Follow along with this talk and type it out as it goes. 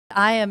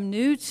I am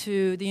new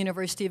to the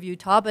University of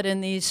Utah, but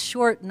in these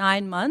short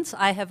 9 months,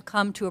 I have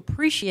come to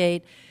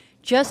appreciate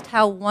just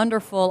how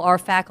wonderful our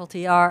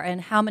faculty are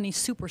and how many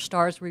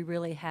superstars we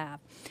really have.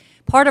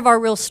 Part of our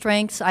real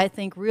strengths, I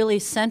think, really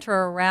center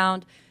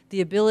around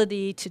the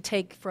ability to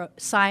take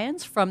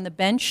science from the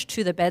bench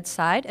to the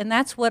bedside, and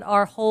that's what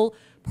our whole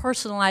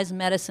personalized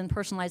medicine,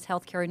 personalized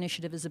healthcare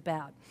initiative is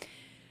about.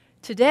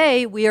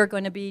 Today, we are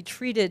going to be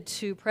treated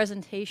to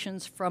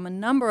presentations from a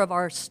number of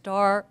our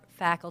star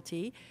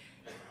faculty.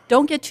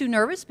 Don't get too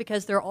nervous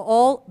because they're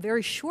all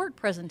very short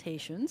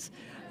presentations.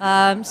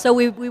 So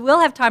we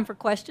will have time for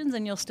questions,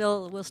 and we'll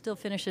still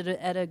finish it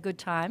at a good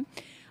time.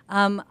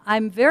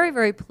 I'm very,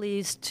 very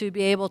pleased to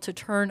be able to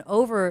turn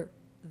over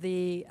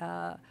the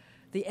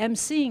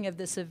emceeing of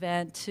this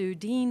event to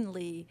Dean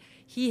Lee.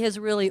 He has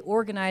really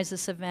organized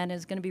this event and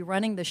is going to be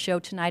running the show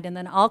tonight, and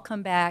then I'll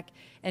come back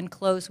and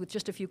close with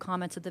just a few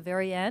comments at the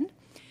very end.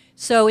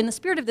 So in the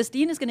spirit of this,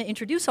 Dean is going to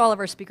introduce all of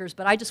our speakers,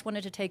 but I just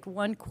wanted to take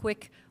one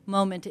quick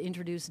moment to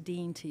introduce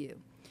Dean to you.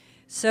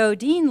 So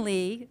Dean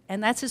Lee,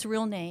 and that's his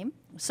real name.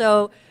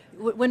 So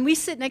when we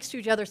sit next to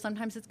each other,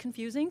 sometimes it's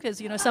confusing because,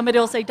 you know, somebody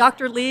will say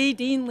Dr. Lee,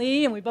 Dean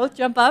Lee, and we both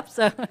jump up.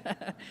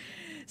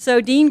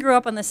 So Dean grew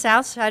up on the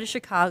south side of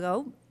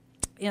Chicago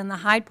in the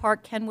Hyde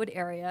Park, Kenwood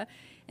area,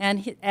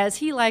 and as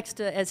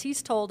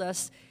he's told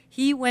us,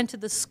 he went to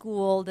the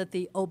school that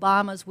the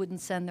Obamas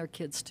wouldn't send their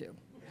kids to.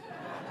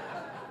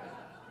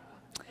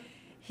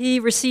 He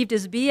received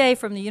his BA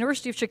from the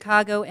University of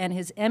Chicago and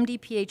his MD,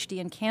 PhD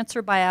in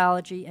cancer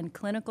biology and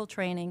clinical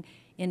training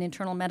in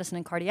internal medicine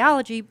and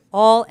cardiology,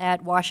 all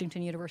at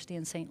Washington University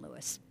in St.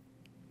 Louis.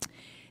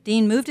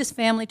 Dean moved his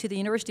family to the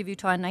University of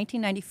Utah in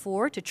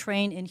 1994 to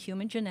train in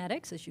human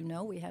genetics. As you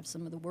know, we have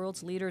some of the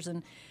world's leaders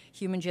in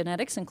human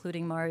genetics,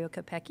 including Mario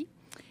Capecchi.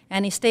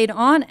 And he stayed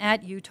on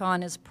at Utah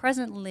and is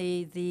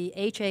presently the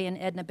H.A. and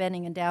Edna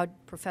Benning Endowed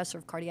Professor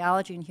of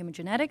Cardiology and Human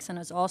Genetics and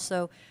is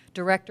also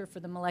Director for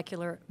the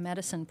Molecular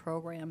Medicine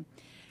Program.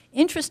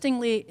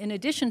 Interestingly, in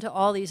addition to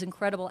all these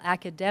incredible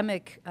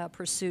academic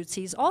pursuits,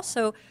 he's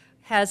also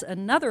has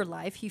another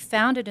life. He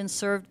founded and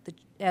served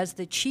as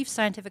the Chief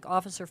Scientific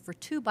Officer for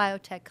 2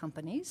 biotech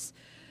companies,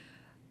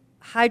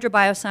 Hydra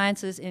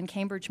Biosciences in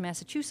Cambridge,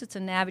 Massachusetts,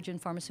 and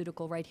Navigen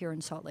Pharmaceutical right here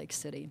in Salt Lake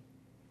City.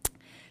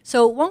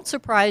 So it won't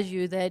surprise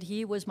you that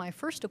he was my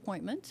first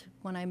appointment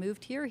when I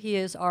moved here. He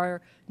is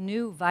our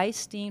new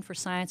Vice Dean for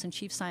Science and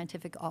Chief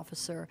Scientific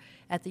Officer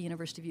at the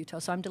University of Utah.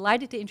 So I'm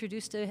delighted to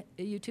introduce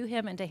you to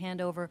him and to hand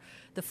over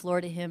the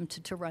floor to him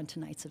to run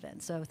tonight's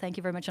event. So thank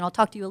you very much, and I'll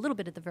talk to you a little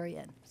bit at the very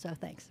end. So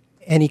thanks.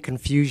 Any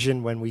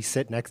confusion when we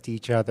sit next to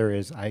each other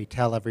is I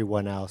tell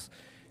everyone else,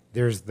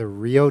 there's the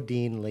real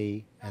Dean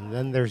Lee, and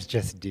then there's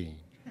just Dean.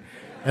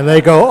 And they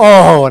go,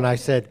 oh, and I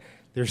said,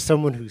 there's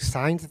someone who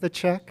signs the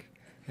check,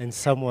 and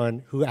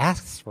someone who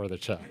asks for the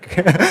check.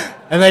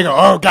 And they go,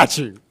 oh, got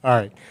you. All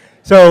right.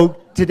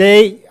 So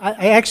today,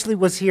 I actually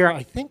was here,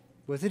 I think,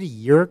 was it a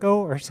year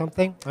ago or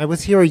something? I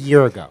was here a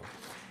year ago.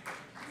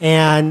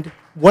 And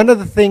one of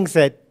the things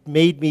that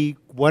made me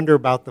wonder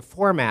about the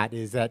format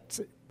is that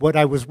what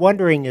I was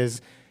wondering is,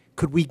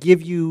 could we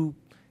give you,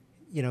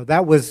 you know,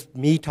 that was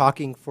me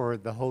talking for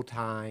the whole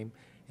time,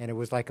 and it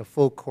was like a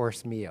full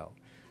course meal.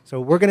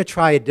 So we're going to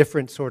try a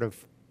different sort of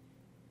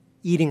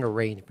eating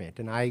arrangement,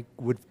 and I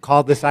would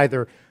call this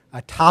either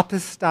a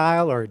tapas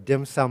style or a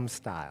dim sum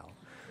style.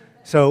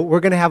 So we're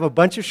going to have a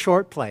bunch of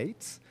short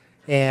plates,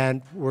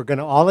 and we're going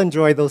to all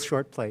enjoy those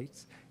short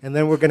plates, and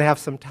then we're going to have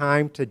some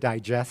time to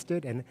digest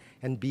it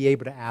and be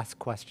able to ask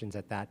questions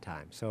at that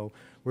time. So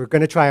we're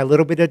going to try a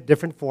little bit of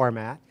different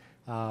format,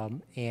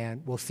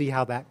 and we'll see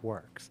how that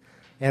works.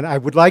 And I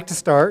would like to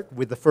start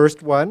with the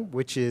first one,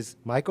 which is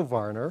Michael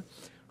Varner,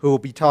 who will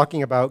be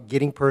talking about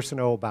getting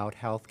personal about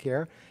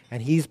healthcare.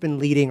 And he's been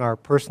leading our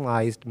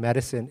personalized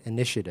medicine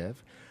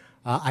initiative.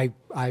 I've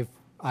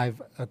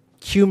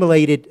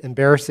accumulated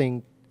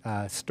embarrassing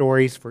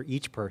stories for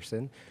each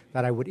person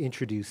that I would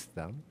introduce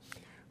them.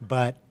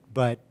 But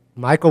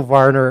Michael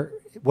Varner,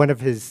 one of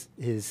his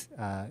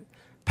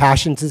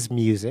passions is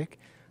music.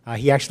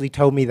 He actually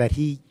told me that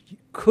he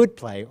could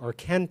play or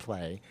can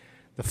play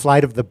The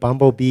Flight of the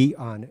Bumblebee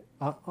on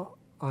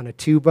a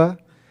tuba.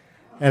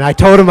 And I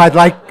told him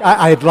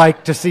I'd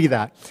like to see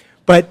that.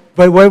 But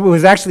what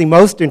was actually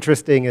most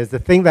interesting is the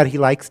thing that he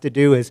likes to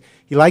do is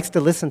he likes to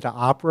listen to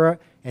opera,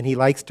 and he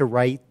likes to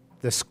write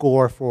the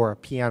score for a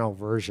piano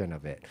version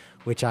of it,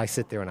 which I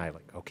sit there and I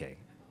like, okay,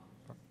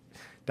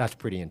 that's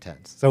pretty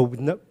intense. So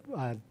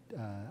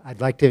I'd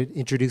like to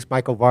introduce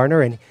Michael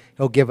Varner, and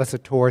he'll give us a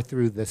tour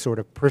through the sort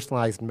of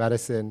personalized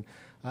medicine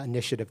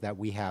initiative that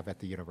we have at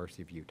the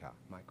University of Utah.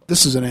 Michael.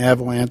 This is an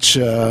avalanche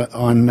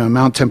on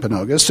Mount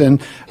Timpanogos,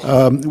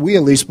 and we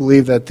at least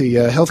believe that the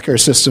healthcare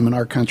system in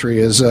our country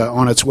is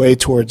on its way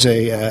towards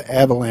a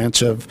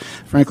avalanche of,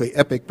 frankly,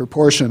 epic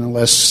proportion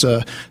unless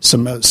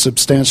some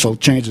substantial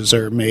changes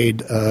are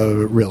made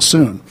real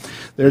soon.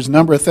 There's a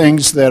number of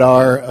things that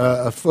are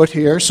afoot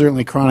here.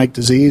 Certainly chronic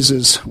disease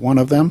is one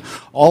of them.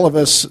 All of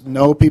us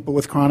know people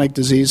with chronic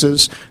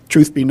diseases.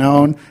 Truth be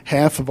known,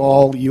 half of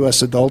all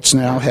U.S. adults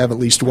now have at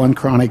least one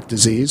chronic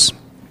disease.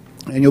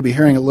 And you'll be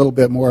hearing a little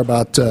bit more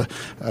about a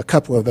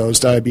couple of those,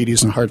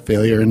 diabetes and heart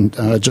failure, in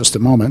just a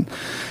moment.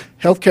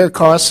 Healthcare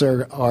costs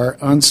are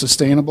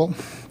unsustainable.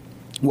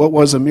 What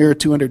was a mere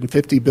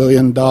 $250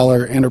 billion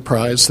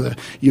enterprise, the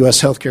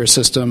U.S. healthcare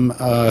system,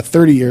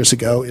 30 years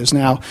ago, is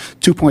now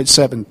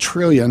 $2.7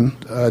 trillion.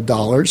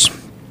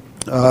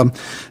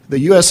 The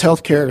U.S.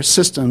 healthcare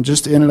system,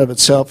 just in and of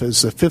itself,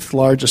 is the fifth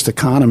largest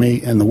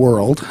economy in the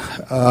world,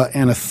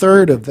 and a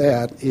third of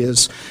that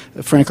is,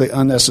 frankly,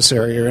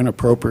 unnecessary or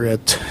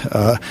inappropriate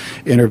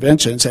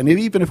interventions. And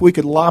even if we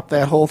could lop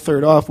that whole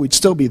third off, we'd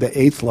still be the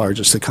eighth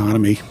largest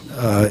economy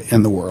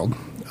in the world.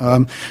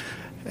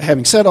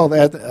 Having said all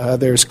that,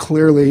 there's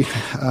clearly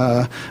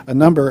a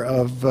number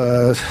of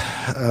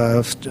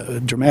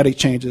dramatic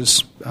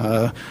changes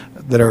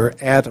that are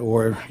at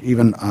or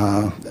even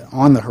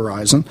on the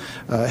horizon.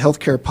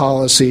 Healthcare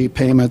policy,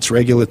 payments,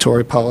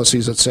 regulatory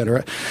policies, et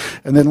cetera.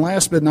 And then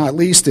last but not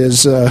least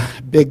is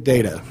big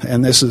data.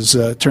 And this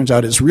turns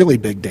out is really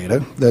big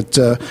data that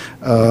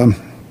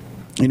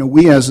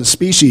we as a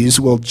species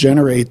will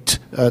generate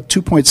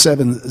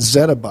 2.7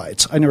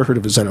 zettabytes. I never heard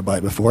of a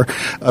zettabyte before,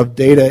 of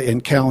data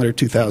in calendar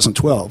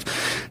 2012.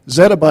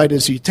 Zettabyte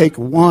is you take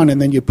one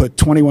and then you put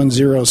 21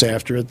 zeros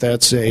after it.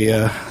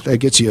 That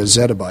gets you a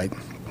zettabyte.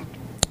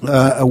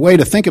 A way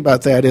to think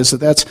about that is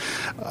that's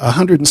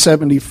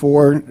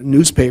 174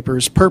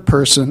 newspapers per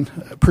person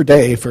per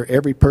day for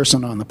every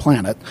person on the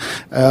planet.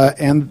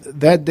 And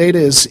that data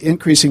is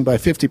increasing by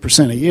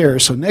 50% a year.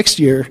 So next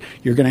year,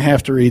 you're going to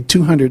have to read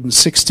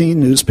 216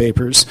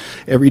 newspapers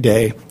every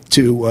day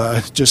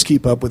to just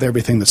keep up with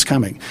everything that's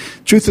coming.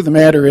 Truth of the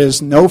matter is,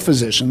 no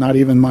physician, not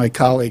even my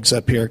colleagues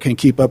up here, can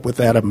keep up with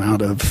that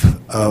amount of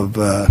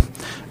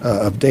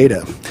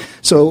data.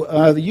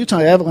 So the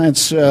Utah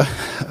Avalanche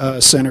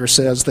Center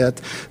says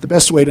that the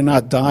best way to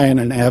not die in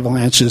an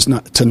avalanche is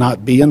to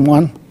not be in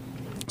one.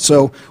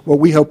 So what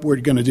we hope we're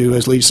going to do,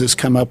 at least, is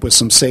come up with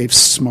some safe,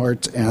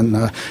 smart, and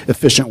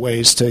efficient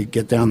ways to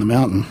get down the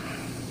mountain.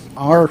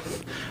 Our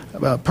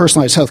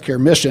personalized healthcare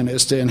mission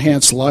is to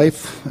enhance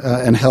life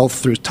and health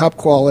through top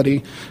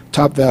quality,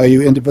 top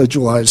value,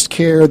 individualized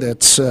care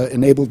that's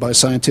enabled by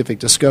scientific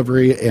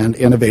discovery and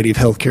innovative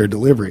healthcare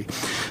delivery.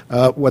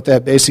 What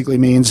that basically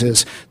means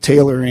is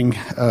tailoring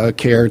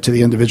care to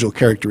the individual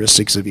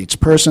characteristics of each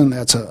person.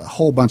 That's a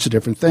whole bunch of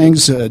different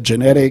things: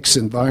 genetics,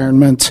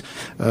 environment,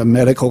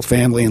 medical,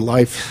 family, and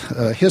life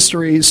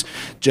histories,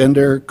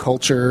 gender,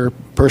 culture,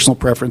 personal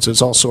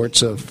preferences, all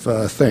sorts of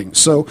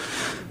things.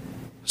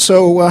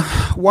 So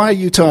why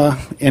Utah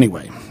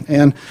anyway?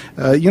 And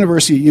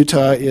University of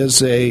Utah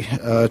is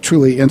a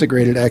truly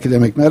integrated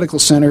academic medical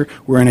center.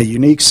 We're in a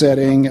unique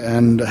setting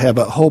and have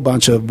a whole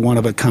bunch of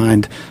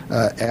one-of-a-kind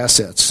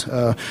assets.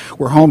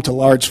 We're home to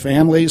large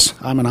families.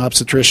 I'm an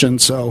obstetrician,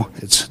 so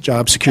it's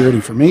job security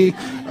for me,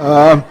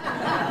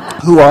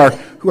 who are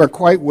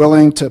quite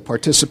willing to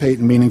participate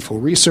in meaningful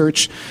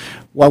research.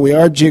 While we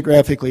are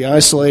geographically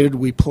isolated,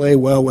 we play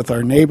well with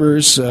our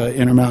neighbors,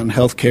 Intermountain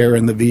Healthcare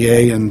and the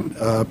VA in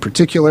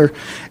particular.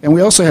 And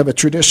we also have a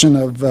tradition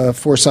of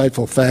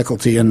foresightful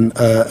faculty and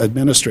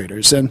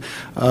administrators. And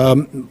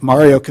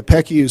Mario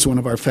Capecchi, who's one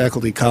of our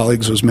faculty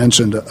colleagues, was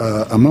mentioned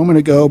a moment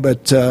ago,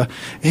 but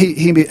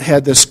he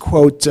had this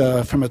quote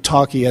from a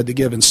talk he had to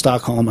give in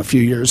Stockholm a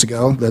few years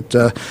ago that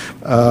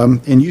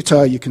in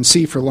Utah you can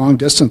see for long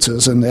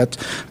distances, and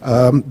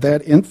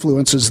that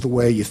influences the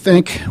way you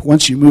think.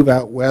 Once you move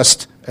out west,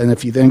 and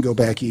if you then go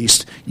back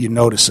east, you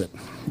notice it,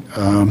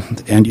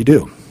 and you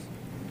do.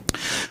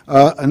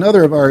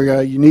 Another of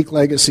our unique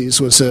legacies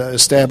was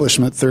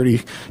establishment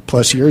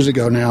 30-plus years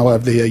ago now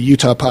of the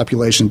Utah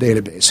Population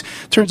Database.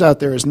 Turns out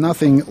there is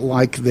nothing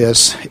like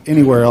this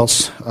anywhere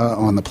else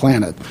on the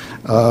planet.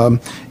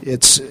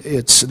 It's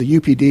the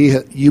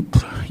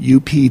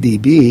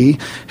UPDB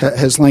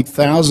has linked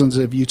thousands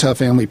of Utah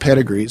family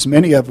pedigrees,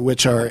 many of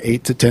which are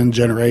 8 to 10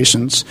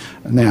 generations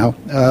now,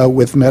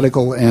 with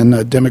medical and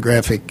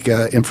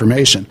demographic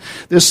information.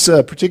 This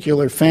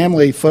particular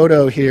family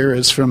photo here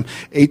is from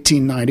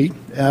 1890.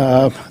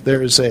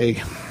 There's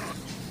a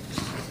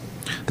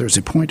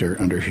pointer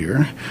under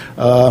here.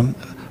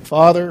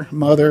 Father,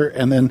 mother,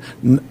 and then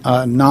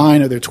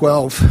 9 of their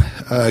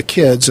 12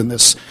 kids in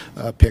this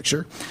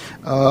picture.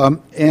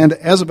 And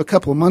as of a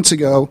couple of months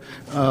ago,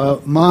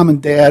 Mom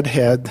and Dad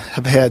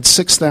have had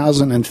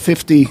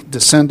 6,050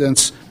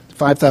 descendants,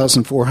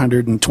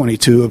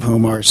 5,422 of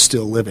whom are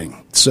still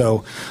living.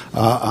 So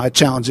I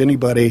challenge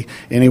anybody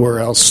anywhere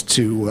else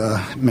to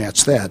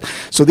match that.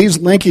 So these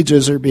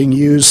linkages are being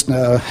used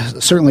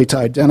certainly to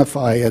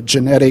identify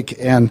genetic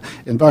and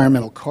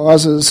environmental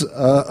causes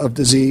of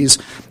disease,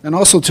 and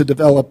also to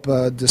develop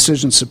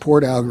decision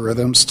support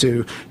algorithms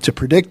to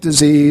predict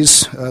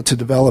disease, to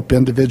develop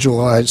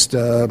individualized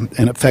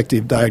and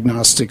effective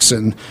diagnostics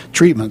and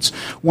treatments.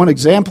 One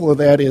example of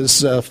that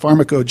is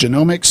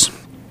pharmacogenomics,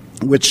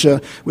 which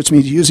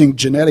means using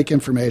genetic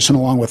information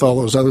along with all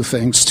those other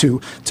things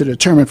to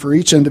determine for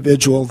each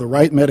individual the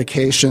right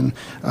medication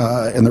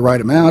in the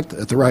right amount,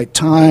 at the right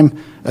time,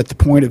 at the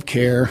point of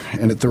care,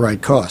 and at the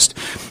right cost.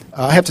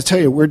 I have to tell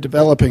you, we're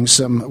developing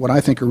some what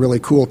I think are really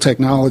cool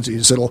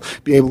technologies that'll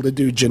be able to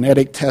do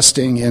genetic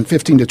testing in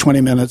 15 to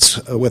 20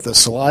 minutes with a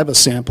saliva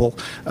sample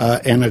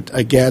and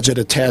a gadget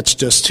attached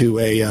just to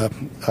a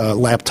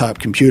laptop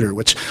computer,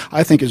 which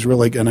I think is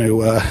really going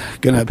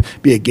to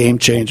be a game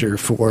changer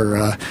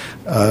for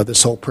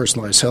this whole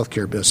personalized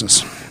healthcare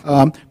business.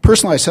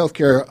 Personalized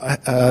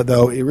healthcare,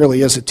 though, it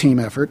really is a team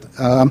effort.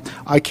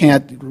 I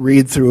can't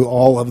read through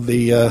all of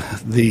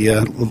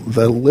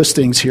the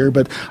listings here,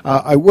 but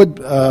I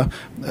would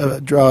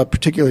draw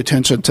particular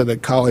attention to the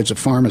College of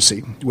Pharmacy,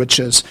 which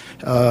has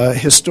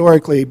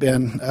historically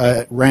been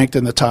ranked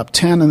in the top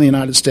 10 in the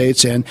United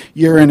States, and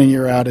year in and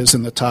year out is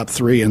in the top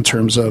 3 in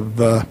terms of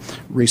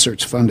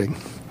research funding.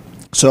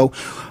 So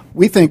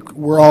we think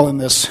we're all in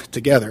this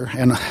together,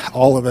 and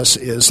all of us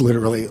is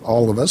literally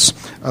all of us.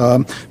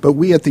 But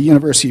we at the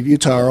University of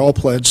Utah are all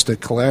pledged to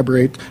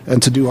collaborate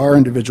and to do our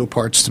individual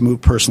parts to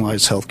move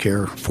personalized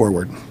healthcare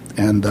forward.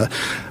 And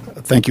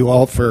thank you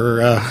all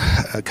for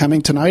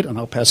coming tonight, and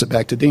I'll pass it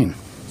back to Dean.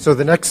 So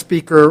the next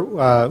speaker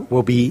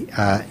will be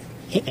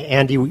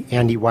Andy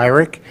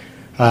Wyrick,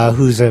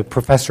 who's a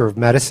professor of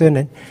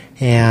medicine.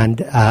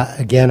 And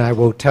again, I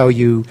will tell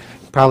you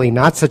probably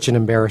not such an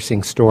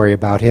embarrassing story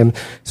about him.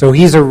 So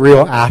he's a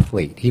real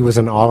athlete. He was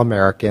an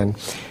All-American,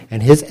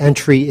 and his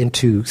entry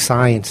into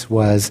science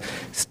was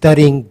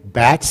studying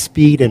bat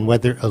speed and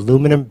whether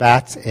aluminum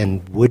bats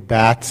and wood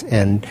bats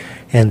and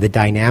the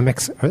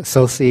dynamics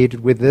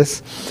associated with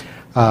this.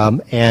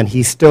 And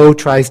he still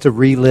tries to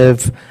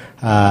relive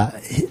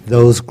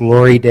those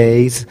glory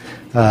days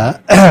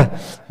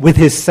with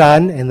his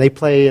son, and they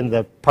play in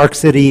the Park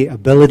City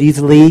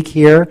Abilities League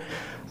here.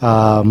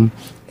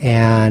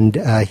 And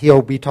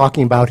he'll be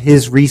talking about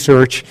his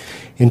research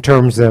in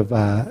terms of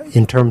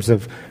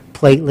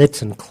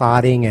platelets and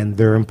clotting and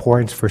their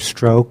importance for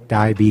stroke,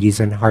 diabetes,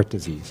 and heart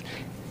disease.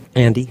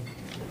 Andy?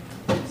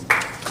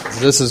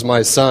 This is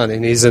my son,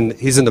 and he's in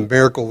the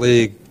Miracle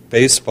League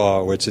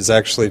baseball, which is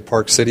actually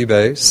Park City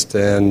based,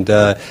 and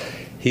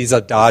he's a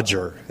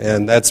Dodger,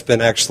 and that's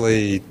been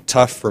actually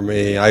tough for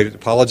me. I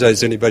apologize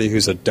to anybody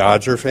who's a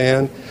Dodger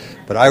fan,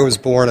 but I was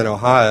born in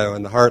Ohio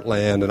in the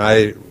heartland, and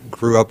I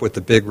grew up with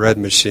the big red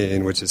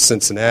machine, which is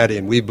Cincinnati,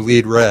 and we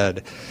bleed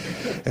red.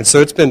 And so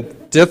it's been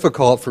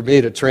difficult for me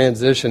to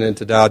transition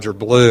into Dodger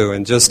blue,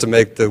 and just to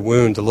make the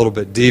wound a little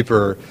bit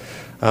deeper,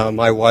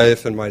 my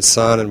wife and my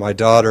son and my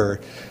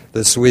daughter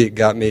this week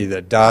got me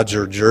the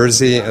Dodger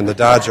jersey and the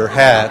Dodger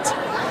hat,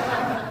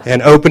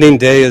 and opening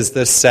day is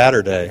this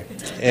Saturday.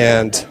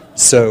 And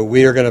so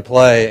we are going to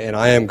play, and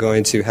I am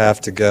going to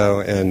have to go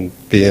and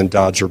be in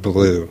Dodger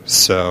blue.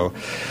 So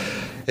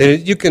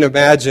you can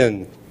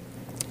imagine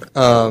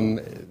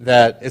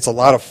that it's a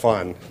lot of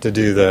fun to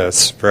do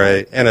this,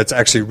 right? And it's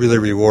actually really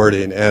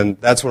rewarding,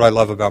 and that's what I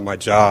love about my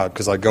job,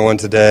 because I go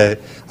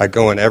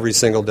in every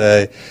single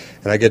day,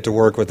 and I get to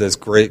work with this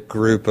great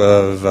group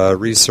of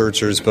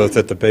researchers, both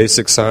at the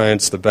basic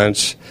science, the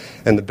bench,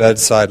 and the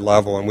bedside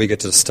level, and we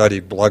get to study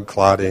blood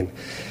clotting,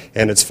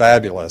 and it's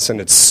fabulous,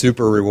 and it's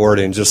super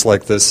rewarding, just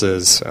like this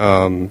is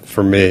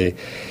for me.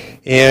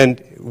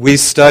 And we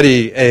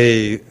study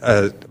a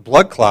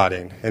blood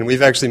clotting, and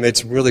we've actually made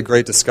some really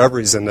great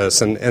discoveries in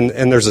this. And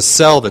there's a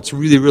cell that's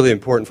really, really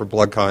important for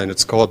blood clotting.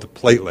 It's called the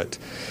platelet.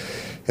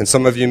 And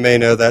some of you may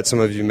know that, some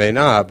of you may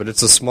not, but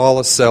it's the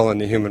smallest cell in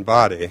the human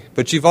body.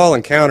 But you've all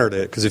encountered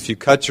it, because if you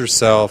cut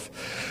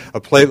yourself,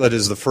 a platelet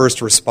is the first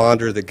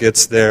responder that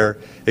gets there.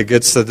 It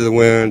gets to the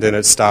wound, and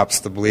it stops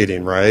the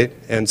bleeding, right?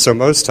 And so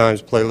most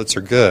times platelets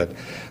are good.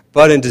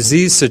 But in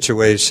disease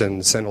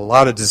situations, and a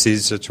lot of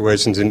disease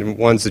situations, and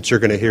ones that you're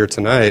going to hear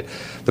tonight,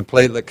 the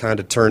platelet kind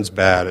of turns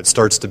bad. It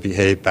starts to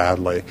behave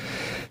badly.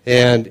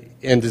 And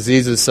in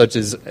diseases such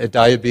as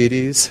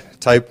diabetes,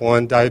 type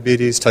 1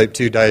 diabetes, type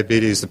 2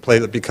 diabetes, the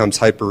platelet becomes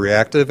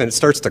hyperreactive, and it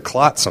starts to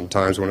clot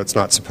sometimes when it's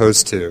not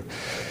supposed to.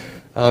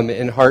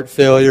 In heart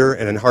failure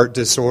and in heart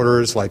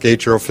disorders like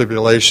atrial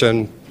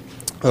fibrillation,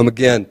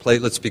 again,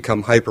 platelets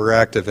become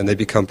hyperactive and they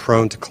become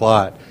prone to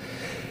clot.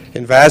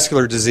 In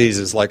vascular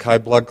diseases like high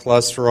blood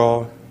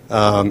cholesterol,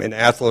 in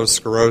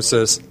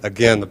atherosclerosis,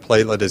 again, the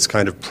platelet is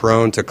kind of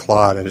prone to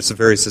clot, and it's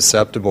very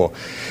susceptible.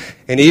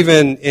 And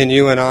even in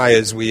you and I,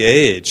 as we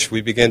age,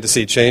 we begin to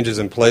see changes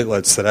in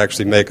platelets that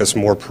actually make us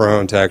more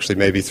prone to actually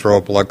maybe throw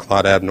a blood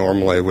clot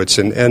abnormally, which,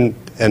 and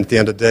at the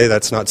end of the day,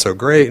 that's not so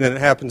great. And it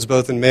happens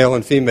both in male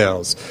and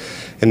females.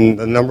 And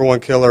the number one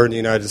killer in the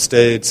United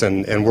States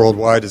and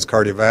worldwide is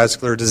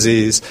cardiovascular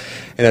disease.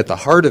 And at the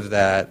heart of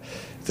that,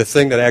 the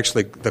thing that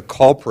actually, the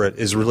culprit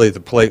is really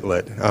the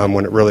platelet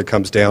when it really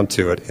comes down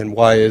to it. And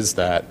why is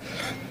that?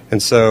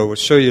 And so we'll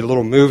show you a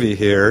little movie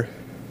here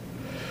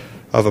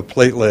of a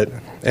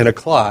platelet and a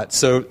clot.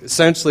 So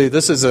essentially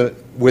this is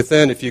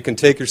if you can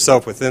take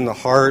yourself within the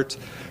heart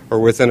or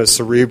within a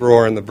cerebral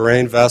or in the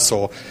brain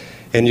vessel,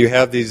 and you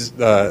have these,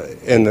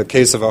 in the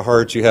case of a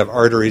heart, you have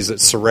arteries that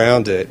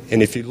surround it.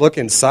 And if you look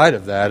inside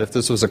of that, if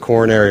this was a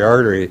coronary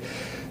artery,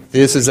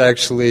 this is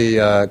actually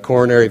a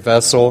coronary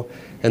vessel.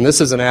 And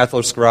this is an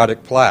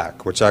atherosclerotic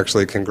plaque, which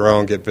actually can grow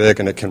and get big,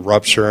 and it can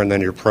rupture, and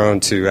then you're prone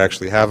to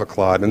actually have a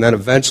clot. And then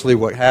eventually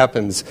what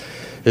happens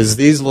is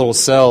these little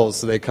cells,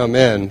 they come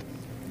in,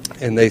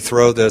 and they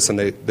throw this, and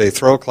they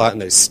throw a clot,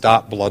 and they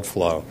stop blood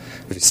flow.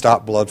 If you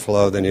stop blood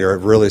flow, then you're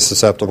really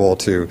susceptible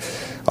to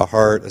a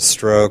heart, a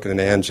stroke, and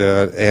an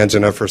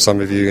angina for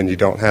some of you, and you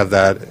don't have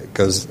that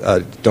because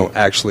don't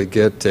actually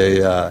get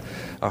a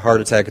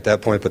heart attack at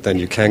that point, but then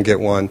you can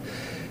get one.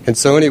 And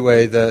so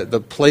anyway,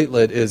 the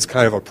platelet is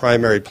kind of a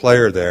primary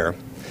player there.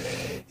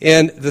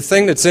 And the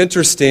thing that's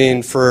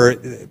interesting,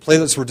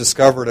 platelets were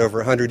discovered over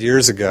 100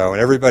 years ago,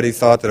 and everybody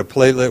thought that a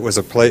platelet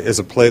is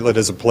a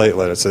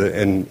platelet.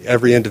 And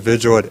every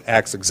individual, it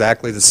acts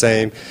exactly the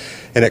same,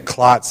 and it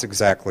clots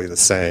exactly the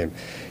same.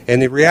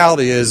 And the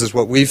reality is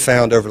what we've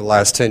found over the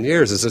last 10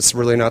 years is it's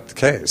really not the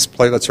case.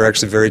 Platelets are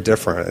actually very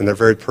different, and they're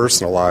very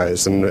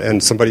personalized.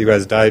 And somebody who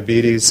has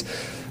diabetes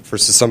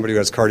versus somebody who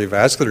has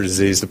cardiovascular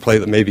disease, the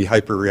platelet may be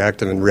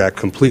hyperreactive and react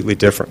completely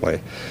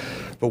differently.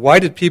 But why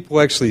did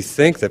people actually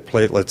think that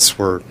platelets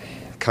were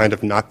kind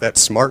of not that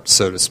smart,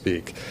 so to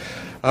speak?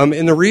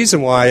 And the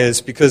reason why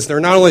is because they're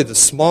not only the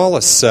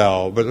smallest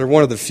cell, but they're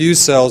one of the few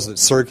cells that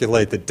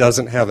circulate that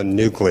doesn't have a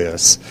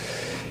nucleus.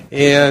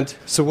 And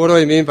so what do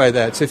I mean by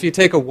that? So if you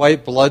take a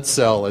white blood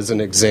cell as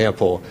an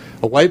example,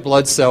 a white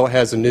blood cell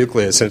has a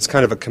nucleus, and it's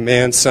kind of a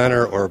command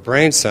center or a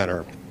brain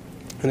center,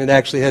 and it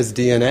actually has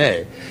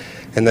DNA.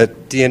 And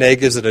that DNA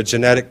gives it a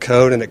genetic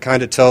code, and it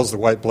kind of tells the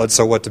white blood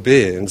cell what to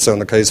be. And so in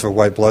the case of a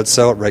white blood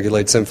cell, it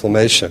regulates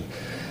inflammation.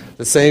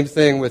 The same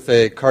thing with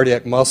a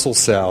cardiac muscle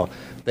cell.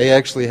 They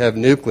actually have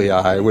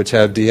nuclei, which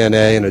have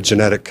DNA and a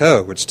genetic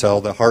code, which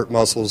tell the heart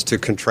muscles to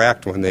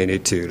contract when they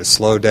need to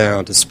slow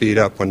down, to speed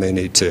up when they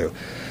need to.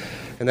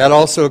 And that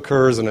also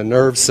occurs in a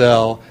nerve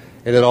cell,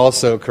 and it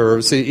also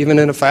occurs even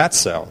in a fat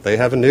cell. They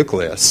have a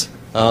nucleus.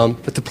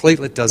 But the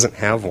platelet doesn't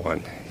have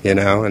one.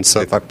 And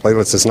so if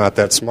platelets is not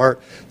that smart,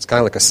 it's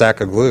kind of like a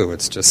sack of glue.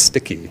 It's just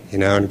sticky,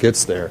 and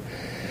gets there.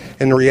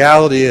 And the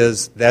reality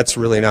is that's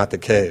really not the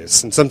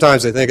case. And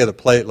sometimes I think of the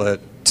platelet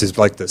as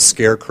like the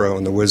scarecrow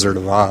in The Wizard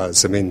of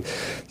Oz. I mean,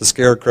 the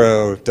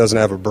scarecrow doesn't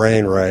have a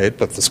brain, right,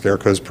 but the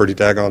scarecrow's pretty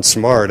daggone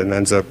smart and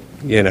ends up,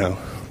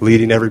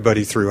 leading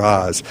everybody through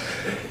Oz.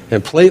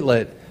 And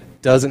platelet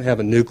doesn't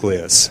have a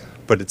nucleus,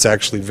 but it's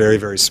actually very,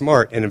 very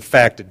smart. And in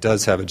fact, it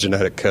does have a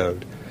genetic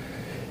code.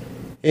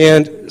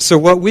 And so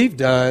what we've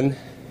done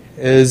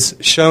is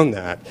shown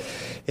that.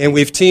 And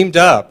we've teamed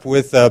up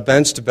with a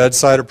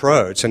bench-to-bedside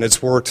approach, and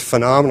it's worked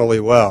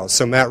phenomenally well.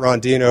 So Matt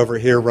Rondino over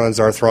here runs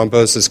our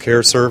thrombosis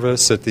care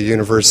service at the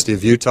University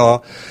of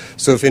Utah.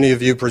 So if any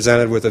of you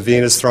presented with a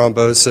venous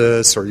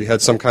thrombosis or you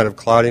had some kind of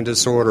clotting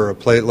disorder or a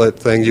platelet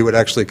thing, you would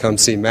actually come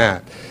see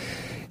Matt.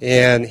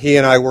 And he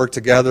and I work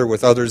together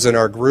with others in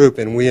our group,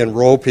 and we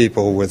enroll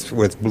people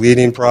with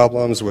bleeding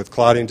problems, with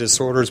clotting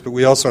disorders, but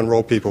we also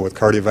enroll people with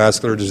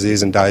cardiovascular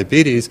disease and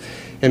diabetes,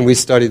 and we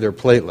study their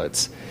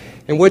platelets.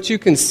 And what you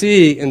can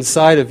see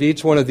inside of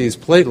each one of these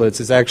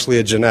platelets is actually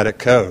a genetic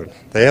code.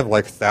 They have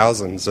like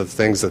thousands of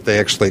things that they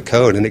actually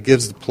code, and it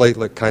gives the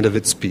platelet kind of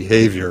its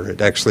behavior.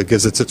 It actually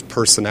gives it its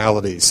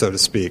personality, so to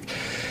speak.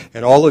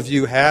 And all of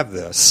you have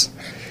this.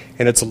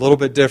 And it's a little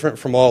bit different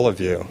from all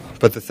of you.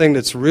 But the thing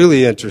that's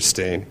really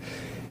interesting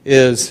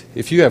is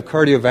if you have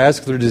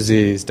cardiovascular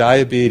disease,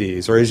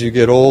 diabetes, or as you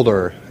get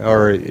older,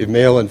 or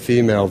male and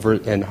female,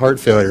 and heart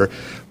failure,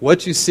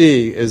 what you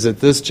see is that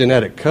this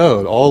genetic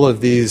code, all of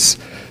these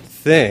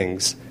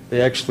things, they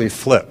actually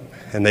flip,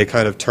 and they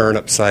kind of turn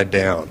upside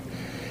down.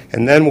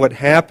 And then what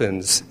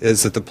happens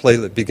is that the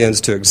platelet begins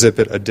to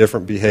exhibit a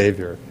different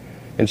behavior.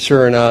 And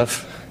sure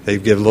enough, they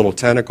give little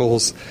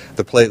tentacles.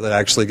 The platelet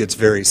actually gets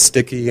very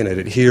sticky, and it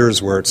adheres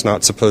where it's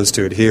not supposed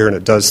to adhere, and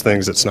it does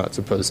things it's not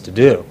supposed to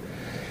do.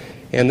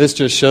 And this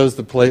just shows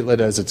the platelet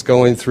as it's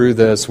going through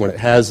this when it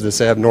has this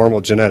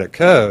abnormal genetic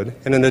code.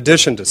 And in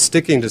addition to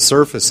sticking to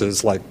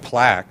surfaces like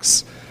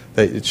plaques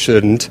that it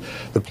shouldn't,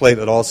 the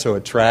platelet also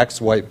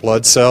attracts white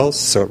blood cells,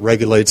 so it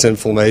regulates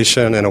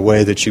inflammation in a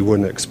way that you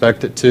wouldn't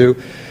expect it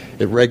to.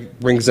 It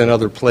brings in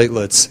other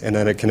platelets, and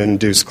then it can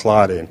induce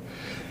clotting.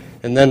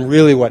 And then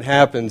really what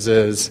happens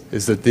is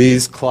that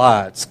these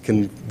clots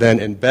can then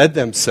embed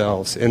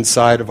themselves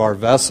inside of our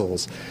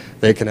vessels.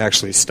 They can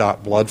actually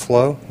stop blood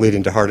flow,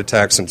 leading to heart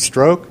attacks and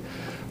stroke.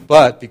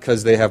 But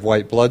because they have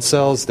white blood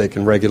cells, they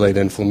can regulate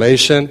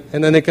inflammation,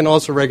 and then they can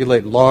also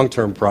regulate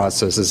long-term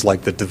processes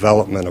like the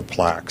development of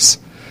plaques.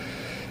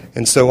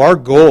 And so our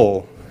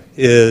goal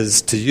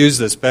is to use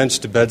this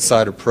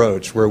bench-to-bedside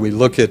approach where we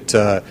look at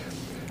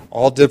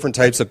all different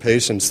types of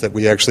patients that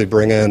we actually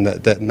bring in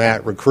that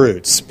Matt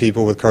recruits,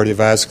 people with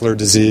cardiovascular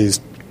disease,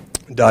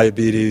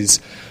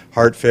 diabetes,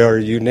 heart failure,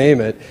 you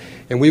name it.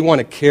 And we want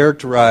to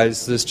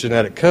characterize this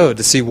genetic code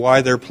to see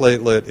why their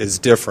platelet is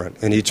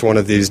different in each one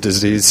of these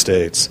disease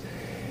states.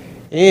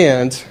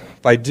 And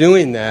by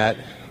doing that,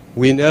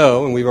 we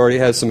know, and we've already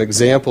had some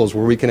examples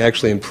where we can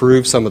actually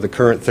improve some of the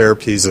current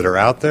therapies that are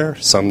out there,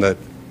 some that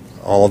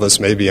all of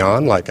us may be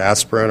on, like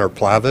aspirin or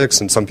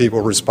Plavix, and some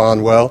people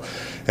respond well,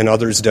 and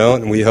others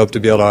don't, and we hope to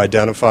be able to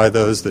identify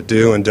those that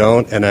do and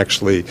don't and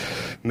actually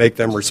make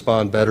them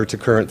respond better to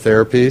current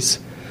therapies.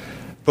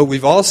 But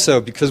we've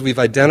also, because we've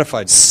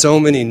identified so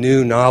many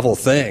new novel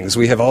things,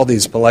 we have all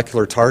these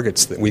molecular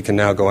targets that we can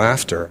now go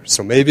after.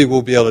 So maybe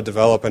we'll be able to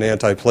develop an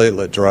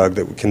antiplatelet drug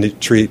that can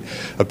treat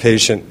a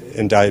patient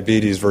in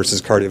diabetes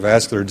versus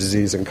cardiovascular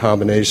disease in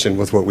combination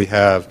with what we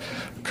have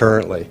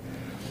currently.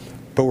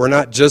 But we're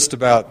not just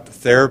about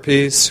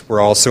therapies, we're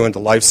also into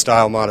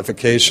lifestyle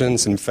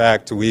modifications. In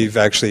fact, we've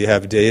actually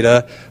have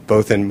data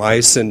both in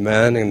mice and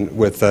men and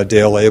with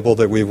Dale Abel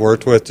that we've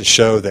worked with to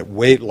show that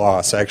weight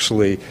loss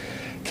actually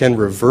can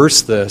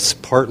reverse this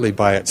partly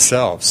by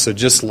itself. So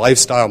just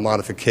lifestyle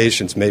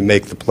modifications may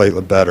make the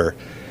platelet better.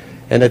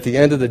 And at the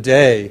end of the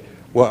day,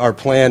 what our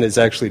plan is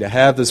actually to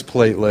have this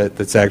platelet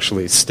that's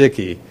actually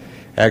sticky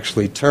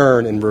actually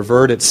turn and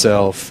revert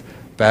itself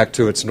back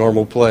to its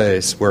normal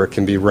place where it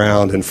can be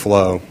round and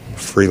flow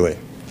freely.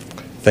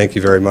 Thank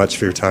you very much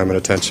for your time and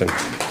attention.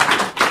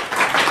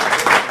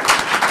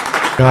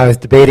 I was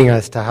debating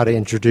as to how to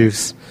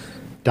introduce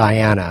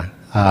Diana.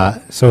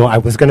 So I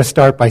was going to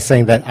start by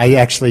saying that I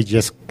actually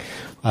just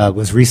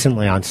was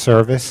recently on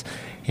service,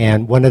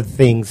 and one of the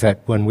things that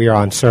when we are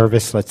on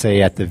service, let's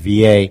say at the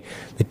VA,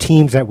 the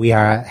teams that we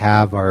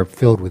have are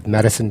filled with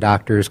medicine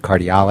doctors,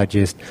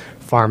 cardiologists,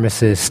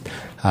 pharmacists,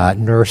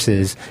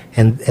 nurses,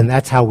 and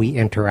that's how we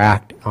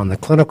interact on the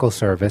clinical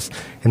service.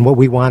 And what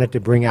we wanted to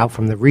bring out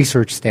from the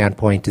research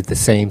standpoint is the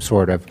same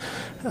sort of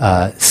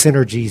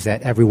synergies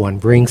that everyone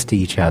brings to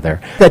each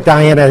other. What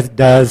Diana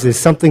does is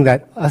something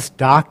that us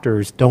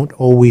doctors don't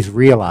always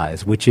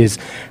realize, which is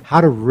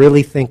how to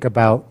really think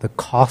about the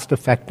cost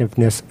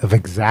effectiveness of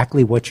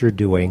exactly what you're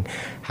doing,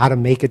 how to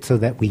make it so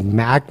that we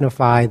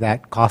magnify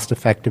that cost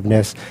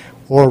effectiveness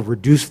or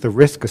reduce the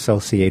risk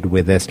associated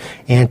with this,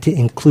 and to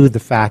include the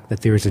fact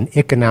that there is an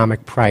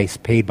economic price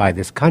paid by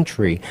this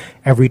country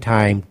every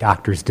time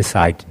doctors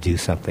decide to do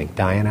something.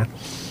 Diana?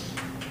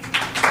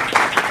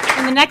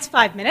 In the next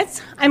 5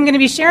 minutes, I'm going to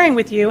be sharing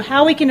with you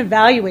how we can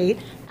evaluate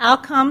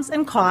outcomes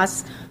and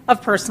costs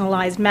of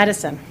personalized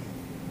medicine.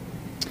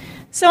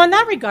 So in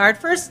that regard,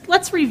 first,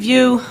 let's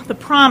review the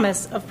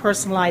promise of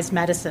personalized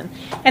medicine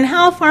and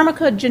how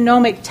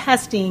pharmacogenomic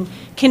testing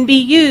can be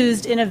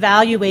used in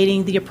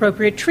evaluating the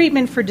appropriate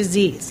treatment for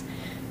disease.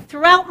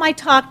 Throughout my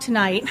talk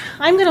tonight,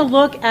 I'm going to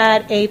look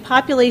at a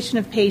population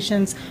of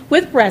patients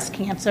with breast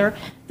cancer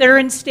that are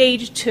in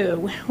stage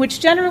 2, which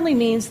generally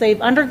means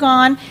they've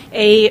undergone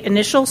an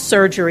initial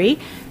surgery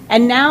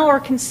and now are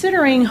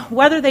considering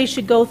whether they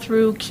should go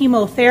through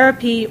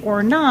chemotherapy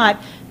or not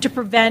to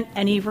prevent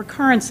any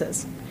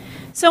recurrences.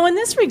 So in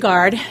this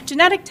regard,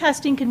 genetic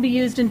testing can be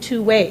used in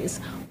 2 ways.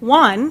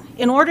 One,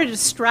 in order to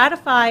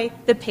stratify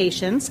the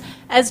patients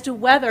as to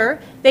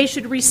whether they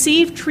should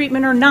receive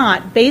treatment or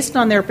not based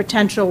on their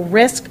potential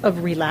risk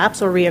of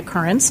relapse or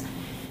reoccurrence.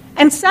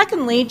 And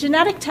secondly,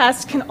 genetic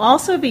tests can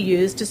also be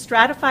used to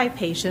stratify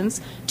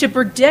patients to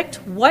predict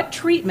what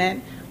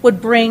treatment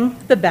would bring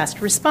the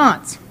best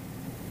response.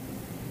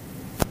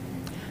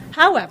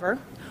 However,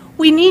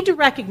 we need to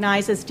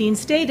recognize, as Dean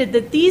stated,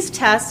 that these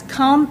tests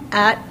come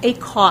at a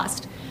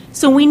cost.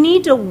 So we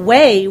need to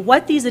weigh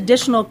what these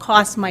additional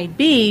costs might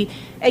be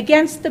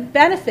against the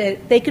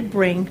benefit they could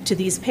bring to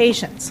these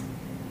patients.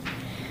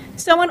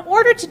 So in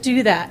order to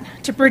do that,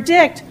 to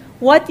predict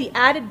what the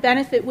added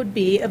benefit would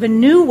be of a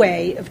new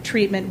way of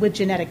treatment with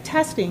genetic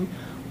testing,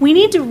 we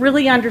need to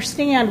really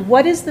understand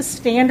what is the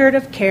standard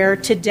of care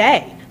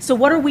today. So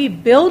what are we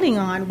building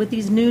on with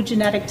these new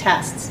genetic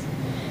tests?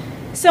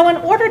 So in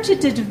order to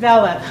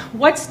develop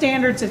what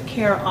standards of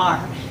care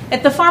are,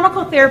 at the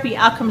Pharmacotherapy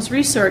Outcomes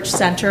Research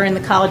Center in the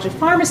College of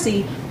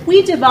Pharmacy,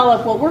 we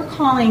develop what we're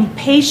calling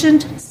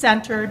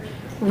patient-centered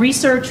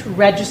research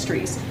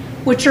registries,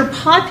 which are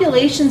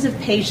populations of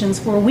patients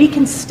where we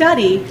can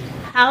study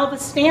how the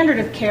standard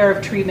of care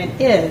of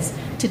treatment is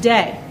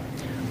today.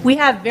 We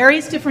have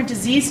various different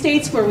disease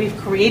states where we've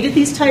created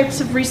these types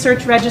of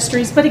research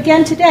registries, but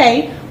again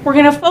today, we're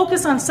going to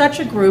focus on such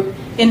a group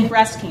in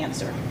breast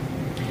cancer.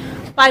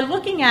 By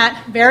looking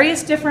at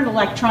various different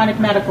electronic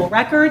medical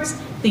records,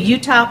 the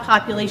Utah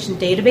population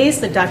database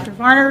that Dr.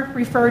 Varner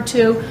referred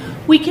to,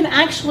 we can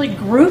actually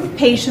group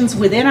patients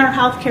within our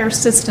healthcare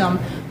system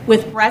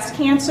with breast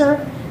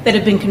cancer that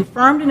have been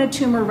confirmed in a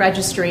tumor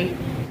registry,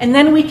 and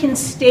then we can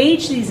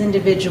stage these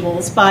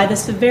individuals by the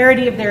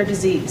severity of their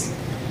disease.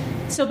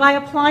 So by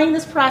applying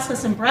this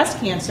process in breast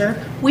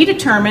cancer, we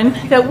determined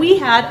that we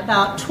had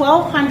about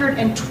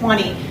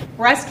 1,220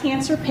 breast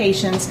cancer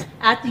patients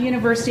at the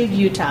University of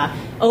Utah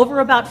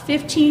over about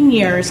 15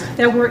 years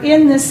that were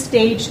in this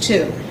stage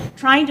 2,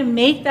 trying to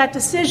make that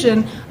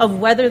decision of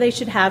whether they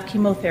should have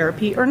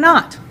chemotherapy or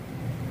not.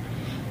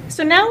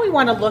 So now we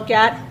want to look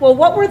at, well,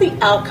 what were the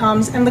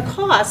outcomes and the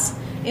costs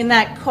in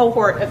that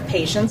cohort of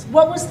patients?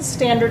 What was the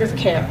standard of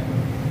care?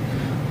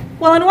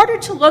 Well, in order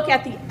to look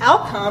at the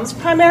outcomes,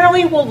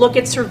 primarily we'll look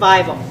at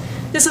survival.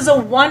 This is a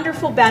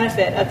wonderful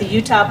benefit of the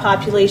Utah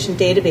population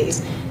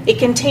database. It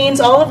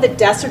contains all of the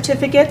death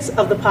certificates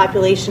of the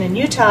population in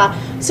Utah,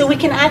 so we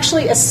can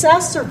actually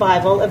assess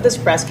survival of this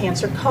breast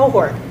cancer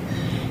cohort.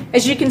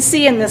 As you can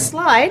see in this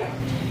slide,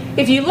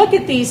 if you look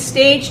at these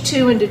stage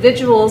 2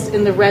 individuals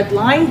in the red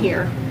line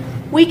here,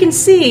 we can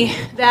see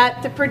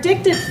that the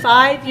predicted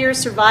 5-year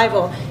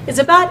survival is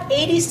about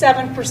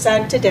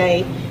 87%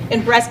 today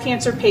in breast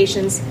cancer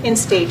patients in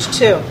stage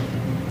 2.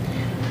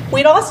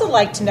 We'd also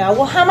like to know,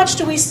 well, how much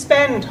do we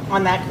spend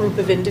on that group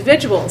of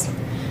individuals?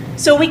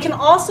 So we can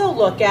also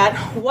look at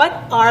what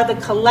are the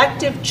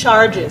collective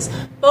charges,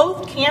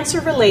 both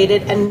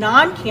cancer-related and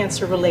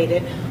non-cancer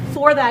related,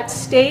 for that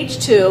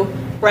stage 2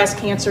 breast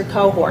cancer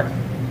cohort.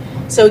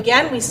 So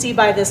again, we see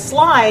by this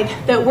slide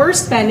that we're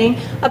spending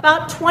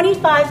about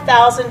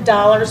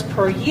 $25,000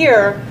 per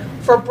year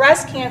for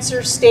breast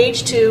cancer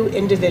stage 2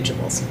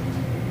 individuals.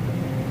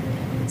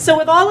 So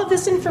with all of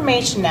this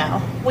information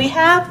now, we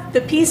have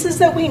the pieces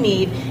that we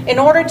need in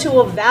order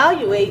to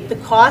evaluate the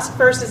cost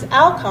versus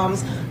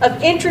outcomes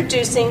of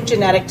introducing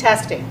genetic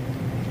testing.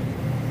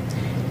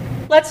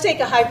 Let's take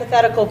a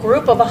hypothetical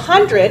group of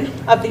 100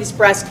 of these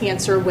breast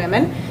cancer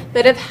women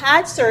that have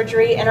had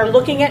surgery and are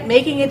looking at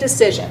making a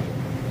decision.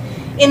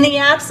 In the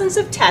absence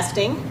of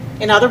testing,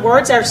 in other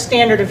words, our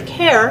standard of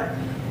care,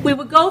 we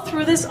would go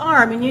through this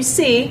arm and you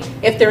see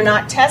if they're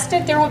not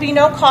tested, there will be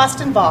no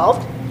cost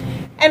involved.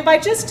 And by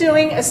just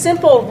doing a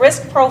simple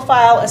risk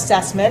profile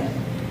assessment,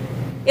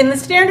 in the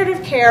standard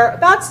of care,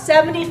 about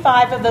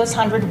 75 of those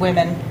 100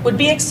 women would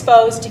be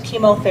exposed to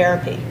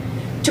chemotherapy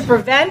to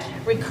prevent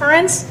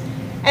recurrence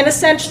and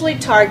essentially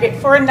target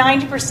for a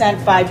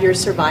 90% 5-year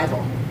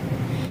survival.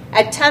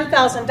 At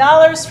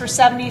 $10,000 for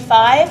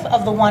 75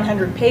 of the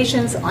 100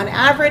 patients, on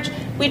average,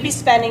 we'd be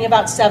spending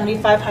about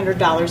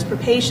 $7,500 per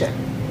patient.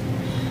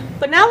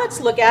 But now let's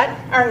look at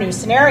our new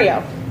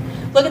scenario.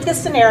 Look at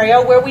this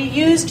scenario where we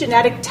use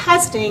genetic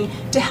testing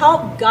to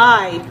help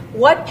guide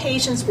what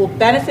patients will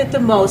benefit the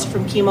most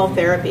from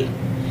chemotherapy.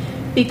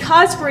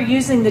 Because we're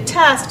using the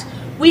test,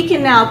 we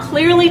can now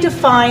clearly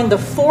define the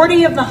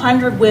 40 of the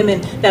 100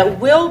 women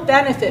that will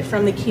benefit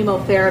from the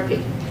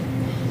chemotherapy.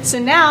 So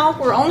now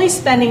we're only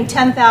spending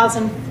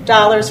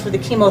 $10,000 for the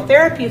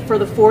chemotherapy for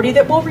the 40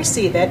 that will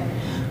receive it,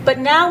 but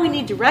now we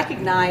need to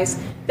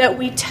recognize that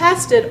we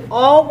tested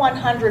all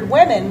 100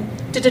 women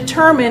to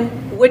determine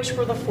which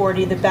were the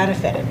 40 that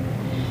benefited.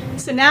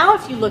 So now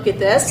if you look at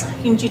this,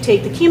 you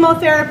take the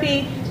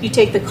chemotherapy, you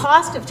take the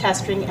cost of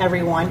testing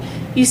everyone,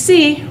 you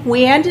see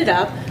we ended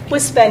up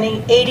with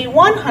spending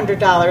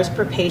 $8,100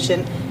 per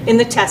patient in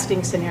the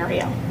testing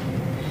scenario.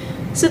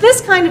 So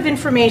this kind of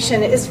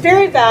information is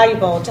very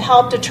valuable to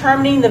help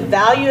determining the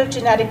value of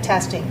genetic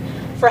testing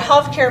for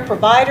healthcare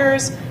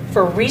providers,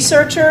 for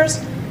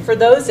researchers, for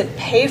those that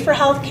pay for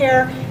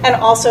healthcare, and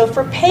also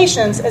for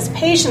patients, as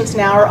patients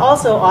now are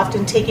also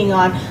often taking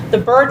on the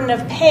burden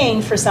of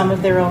paying for some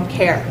of their own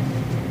care.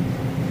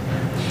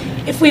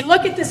 If we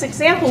look at this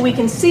example, we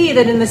can see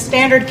that in the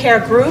standard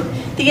care group,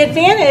 the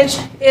advantage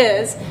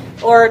in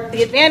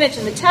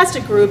the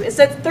tested group is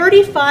that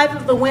 35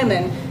 of the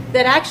women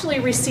that actually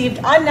received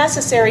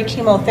unnecessary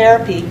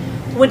chemotherapy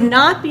would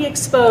not be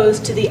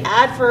exposed to the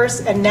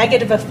adverse and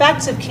negative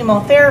effects of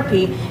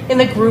chemotherapy in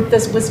the group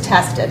that was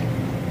tested.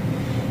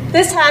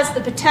 This has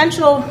the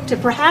potential to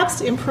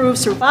perhaps improve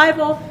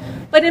survival,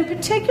 but in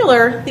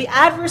particular, the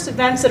adverse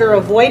events that are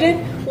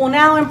avoided will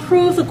now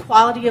improve the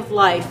quality of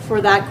life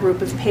for that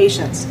group of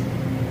patients.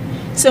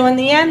 So in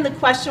the end, the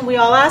question we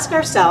all ask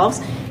ourselves,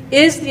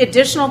 is the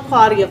additional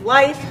quality of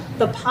life,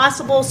 the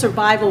possible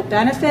survival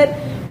benefit,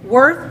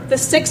 worth the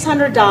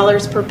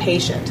 $600 per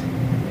patient?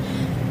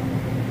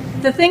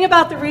 The thing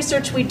about the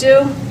research we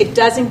do, it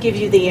doesn't give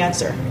you the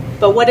answer.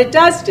 But what it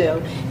does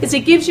do is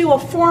it gives you a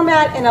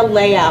format and a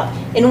layout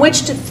in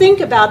which to think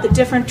about the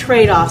different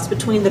trade-offs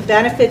between the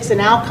benefits and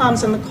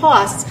outcomes and the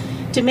costs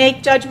to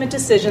make judgment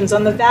decisions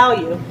on the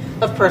value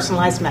of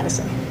personalized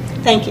medicine.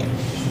 Thank you.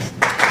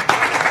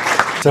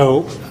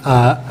 So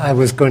I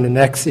was going to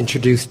next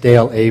introduce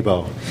Dale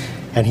Abo,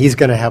 and he's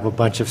going to have a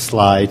bunch of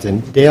slides.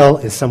 And Dale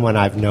is someone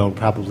I've known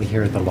probably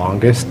here the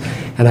longest.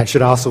 And I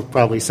should also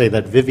probably say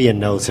that Vivian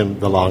knows him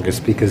the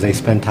longest because they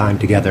spend time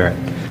together at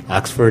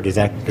Oxford. Is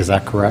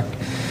that correct?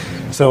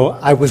 So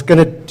I was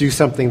going to do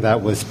something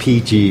that was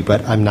PG,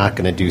 but I'm not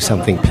going to do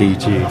something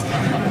PG.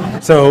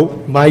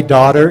 So my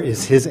daughter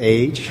is his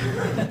age,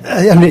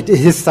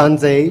 his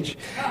son's age.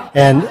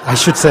 And I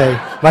should say,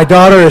 my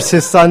daughter is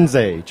his son's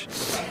age.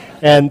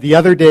 And the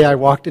other day I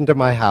walked into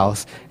my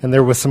house, and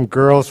there were some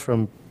girls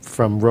from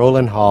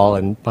Rowland Hall,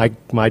 and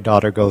my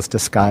daughter goes to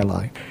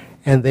Skyline.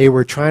 And they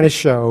were trying to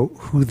show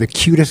who the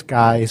cutest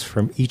guys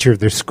from each of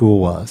their school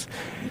was.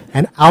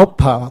 And out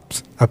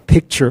pops a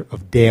picture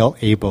of Dale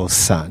Abo's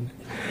son.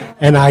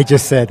 And I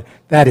just said,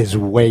 that is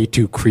way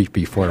too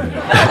creepy for me.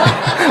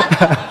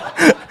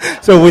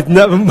 So with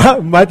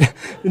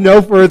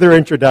no further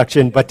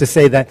introduction, but to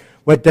say that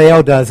what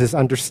Dale does is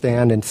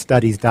understand and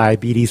studies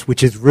diabetes,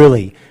 which is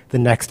really the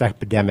next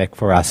epidemic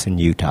for us in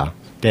Utah.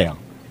 Dale.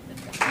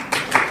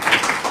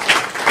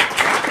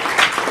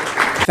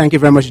 Thank you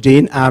very much,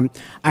 Dean. I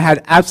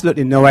had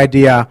absolutely no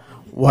idea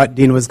what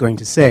Dean was going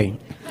to say.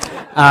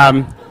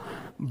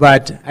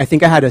 but I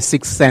think I had a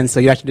sixth sense, so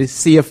you actually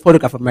see a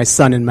photograph of my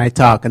son in my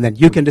talk, and then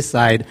you can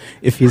decide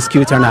if he's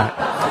cute or not.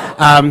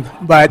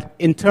 But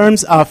in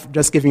terms of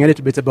just giving a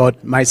little bit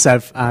about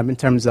myself, in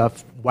terms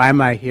of why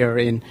am I here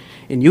in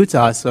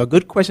Utah, so a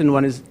good question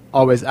one is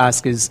always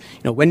asked is,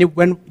 when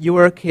you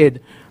were a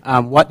kid,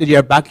 what did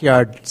your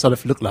backyard sort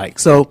of look like?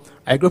 So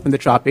I grew up in the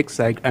tropics.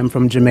 I'm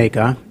from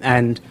Jamaica,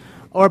 and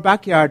our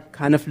backyard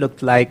kind of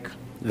looked like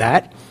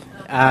that.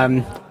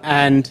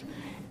 And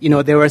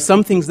there were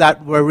some things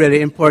that were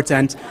really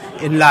important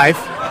in life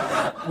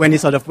when you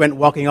sort of went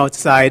walking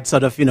outside,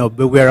 sort of,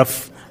 beware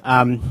of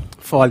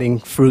falling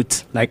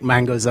fruit like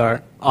mangoes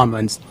or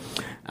almonds.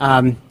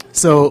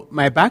 So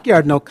my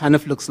backyard now kind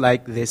of looks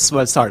like this.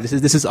 Well, sorry,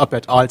 this is up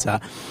at Alta.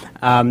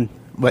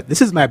 But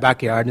this is my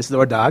backyard. This is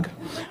our dog.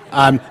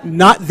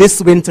 Not this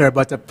winter,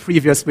 but a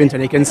previous winter.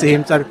 And you can see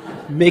him sort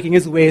of making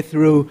his way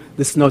through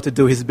the snow to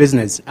do his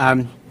business.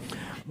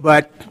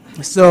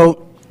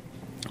 So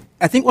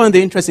I think one of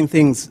the interesting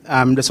things,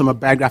 just from a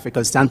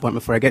biographical standpoint,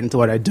 before I get into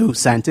what I do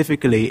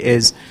scientifically,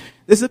 is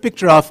this is a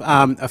picture of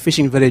a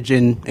fishing village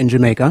in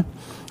Jamaica.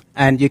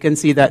 And you can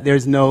see that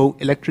there's no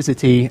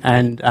electricity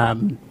and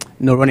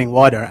no running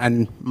water.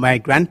 And my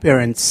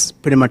grandparents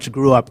pretty much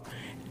grew up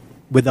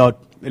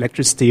without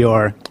electricity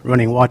or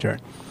running water.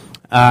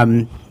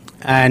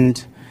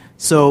 And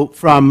so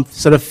from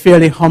sort of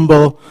fairly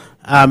humble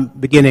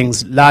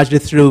beginnings, largely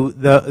through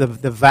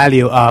the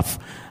value of,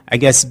 I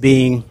guess,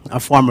 being a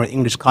former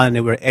English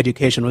colony where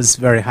education was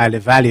very highly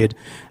valued,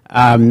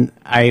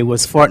 I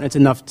was fortunate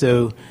enough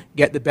to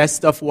get the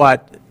best of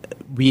what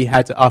we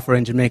had to offer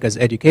in Jamaica's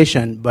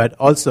education, but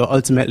also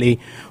ultimately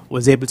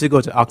was able to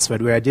go to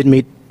Oxford, where I did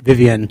meet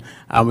Vivian.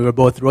 We were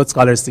both Rhodes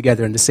Scholars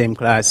together in the same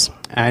class,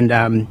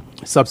 and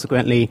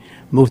subsequently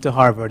moved to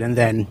Harvard and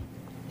then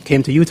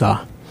came to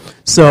Utah.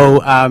 So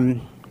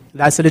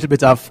that's a little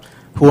bit of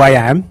who I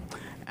am.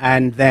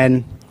 And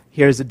then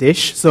here's the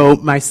dish. So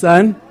my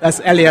son, that's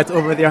Elliot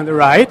over there on the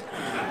right.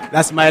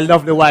 That's my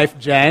lovely wife,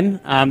 Jen.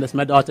 That's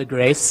my daughter,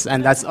 Grace.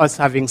 And that's us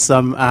having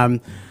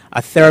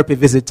a therapy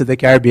visit to the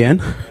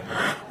Caribbean.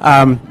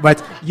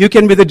 But you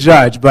can be the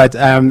judge. But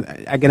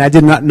again, I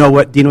did not know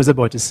what Dean was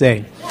about to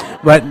say.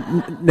 But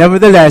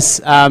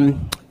nevertheless,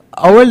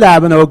 our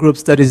lab and our group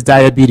studies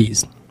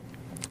diabetes.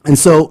 And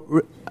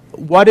so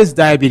what is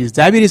diabetes?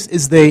 Diabetes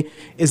is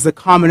the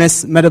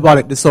commonest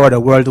metabolic disorder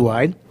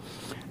worldwide.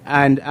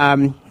 And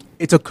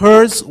it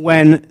occurs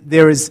when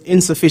there is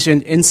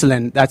insufficient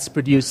insulin that's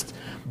produced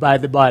by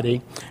the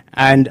body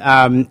and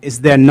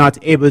is then not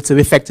able to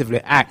effectively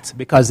act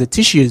because the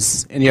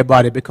tissues in your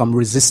body become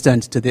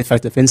resistant to the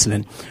effect of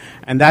insulin.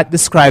 And that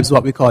describes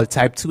what we call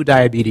type 2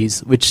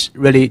 diabetes, which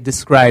really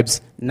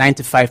describes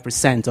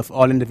 95% of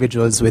all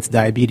individuals with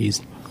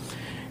diabetes.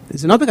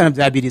 There's another kind of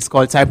diabetes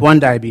called type 1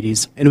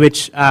 diabetes, in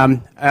which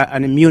an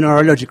immune or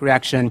allergic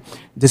reaction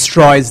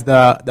destroys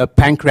the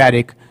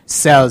pancreatic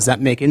cells that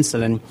make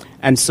insulin,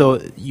 and so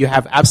you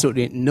have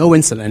absolutely no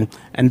insulin,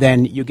 and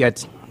then you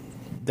get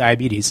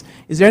diabetes.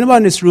 Is there anyone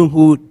in this room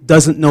who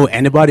doesn't know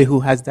anybody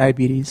who has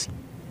diabetes?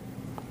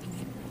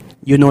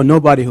 You know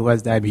nobody who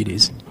has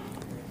diabetes?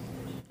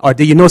 Or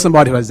do you know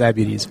somebody who has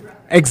diabetes?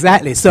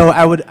 Exactly. So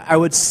I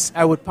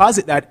would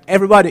posit that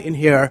everybody in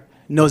here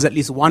knows at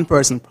least one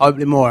person,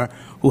 probably more,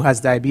 who has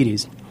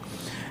diabetes.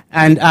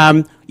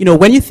 And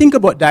when you think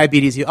about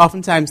diabetes, you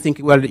oftentimes think,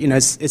 well,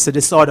 it's a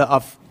disorder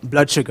of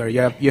blood sugar.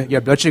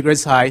 Your blood sugar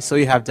is high, so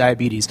you have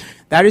diabetes.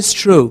 That is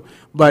true.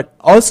 But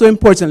also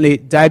importantly,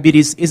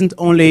 diabetes isn't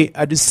only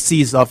a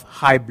disease of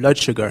high blood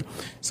sugar.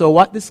 So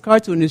what this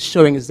cartoon is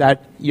showing is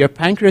that your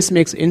pancreas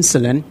makes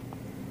insulin,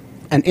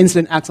 and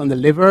insulin acts on the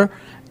liver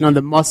and on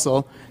the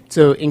muscle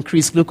to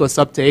increase glucose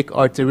uptake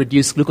or to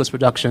reduce glucose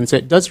production. So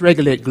it does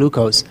regulate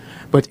glucose.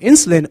 But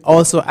insulin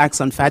also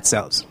acts on fat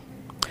cells.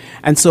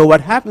 And so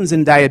what happens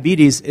in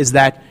diabetes is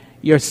that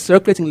your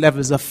circulating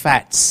levels of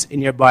fats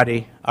in your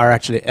body are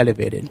actually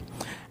elevated.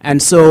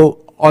 And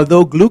so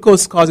although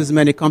glucose causes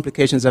many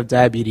complications of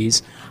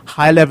diabetes,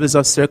 high levels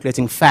of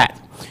circulating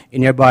fat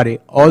in your body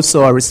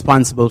also are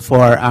responsible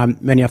for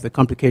many of the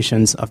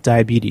complications of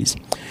diabetes.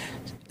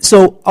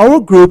 So our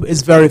group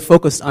is very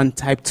focused on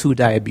type 2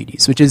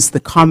 diabetes, which is the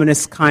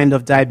commonest kind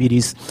of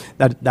diabetes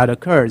that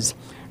occurs.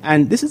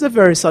 And this is a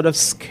very sort of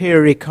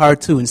scary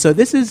cartoon. So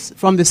this is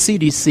from the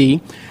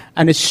CDC,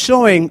 and it's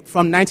showing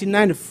from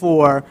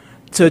 1994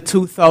 to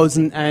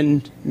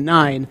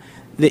 2009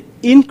 the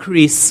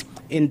increase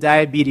in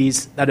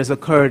diabetes that has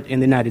occurred in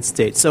the United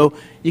States. So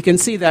you can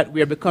see that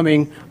we are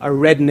becoming a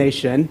red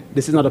nation.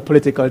 This is not a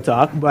political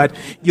talk, but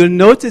you'll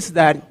notice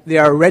that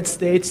there are red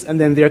states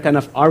and then there are kind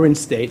of orange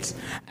states.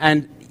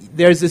 And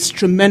there's this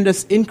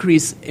tremendous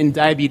increase in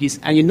diabetes,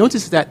 and you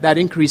notice that that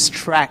increase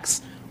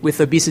tracks with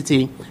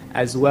obesity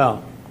as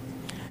well.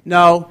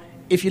 Now,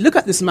 if you look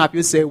at this map,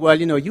 you say, well,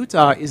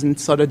 Utah isn't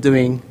sort of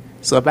doing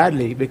so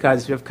badly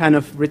because we've kind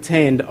of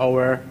retained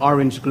our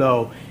orange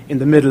glow in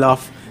the middle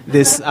of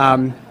this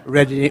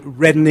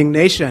reddening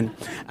nation.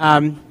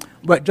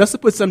 But just to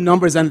put some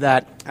numbers on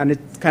that, and it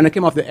kind of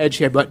came off the edge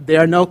here, but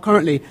there are now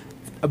currently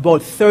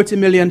about 30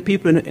 million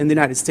people in the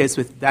United States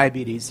with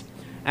diabetes.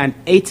 and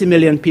 80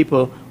 million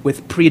people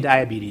with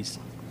pre-diabetes.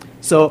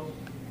 So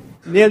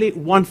nearly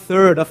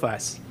 1/3 of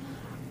us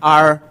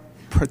are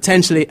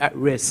potentially at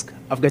risk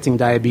of getting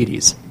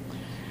diabetes.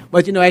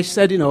 But, I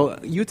said,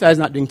 Utah is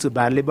not doing too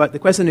badly, but the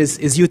question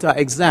is Utah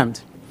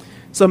exempt?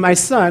 So my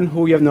son,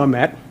 who you have now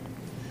met,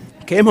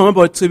 came home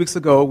about 2 weeks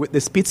ago with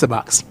this pizza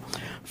box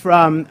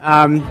from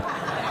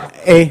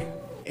a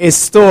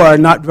store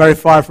not very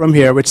far from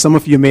here, which some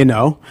of you may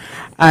know.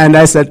 And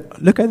I said,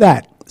 look at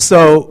that.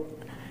 So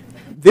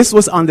this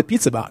was on the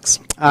pizza box.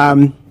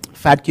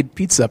 Fat Kid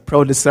Pizza,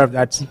 proudly served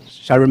that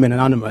shall remain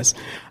anonymous.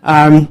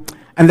 And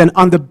then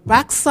on the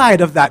back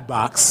side of that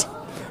box,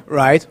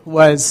 right,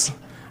 was,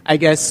 I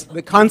guess,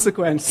 the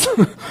consequence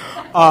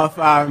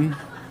of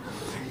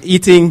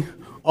eating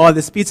all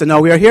this pizza.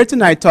 Now, we are here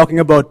tonight talking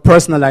about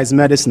personalized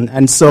medicine,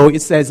 and so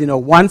it says,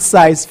 one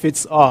size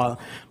fits all.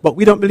 But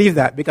we don't believe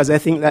that, because I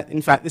think that,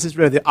 in fact, this is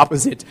really the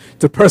opposite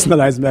to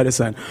personalized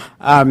medicine.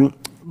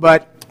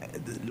 But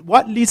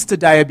what leads to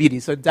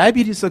diabetes? So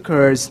diabetes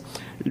occurs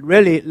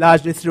really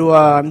largely through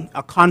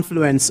a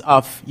confluence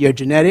of your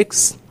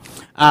genetics.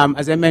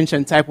 As I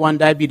mentioned, type 1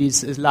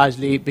 diabetes is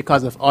largely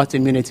because of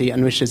autoimmunity,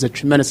 and which is a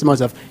tremendous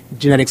amount of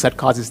genetics that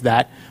causes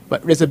that.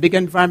 But there's a big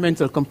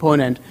environmental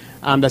component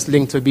that's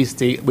linked to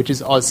obesity, which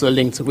is also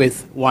linked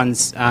with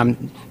one's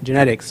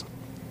genetics,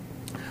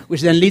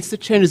 which then leads to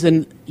changes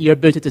in your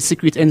ability to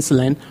secrete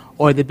insulin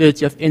or the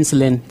ability of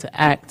insulin to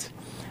act.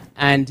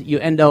 And you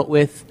end up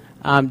with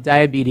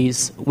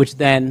diabetes, which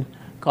then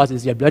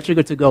causes your blood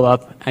sugar to go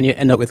up, and you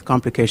end up with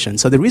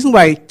complications. So the reason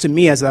why, to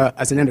me, as an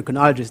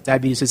endocrinologist,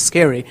 diabetes is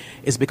scary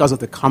is because of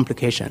the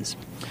complications.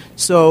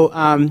 So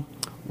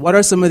what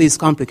are some of these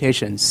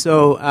complications?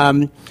 So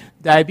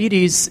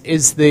diabetes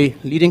is the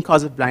leading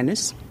cause of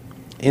blindness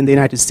in the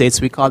United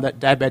States. We call that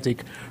diabetic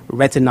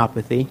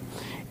retinopathy.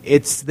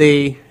 It's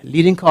the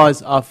leading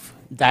cause of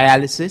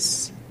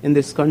dialysis in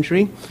this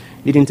country,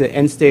 leading to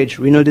end-stage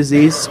renal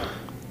disease.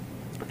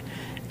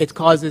 It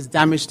causes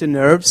damage to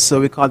nerves, so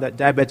we call that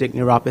diabetic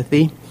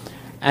neuropathy.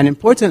 And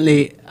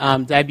importantly,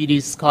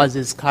 diabetes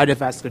causes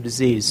cardiovascular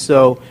disease,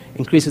 so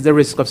increases the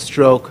risk of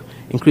stroke,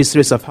 increases the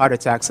risk of heart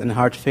attacks and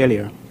heart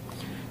failure.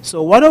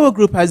 So what our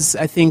group has,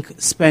 I think,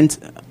 spent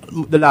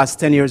the last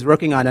 10 years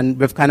working on, and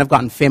we've kind of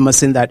gotten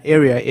famous in that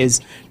area,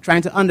 is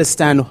trying to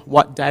understand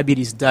what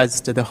diabetes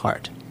does to the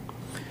heart.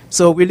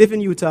 So we live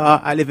in Utah,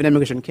 I live in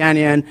Emigration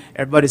Canyon,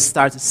 everybody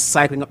starts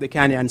cycling up the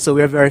canyon, so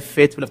we're very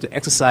fit, we have to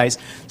exercise.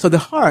 So the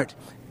heart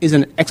is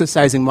an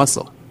exercising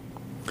muscle.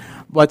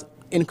 But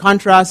in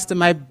contrast to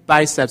my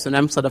biceps, when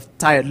I'm sort of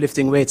tired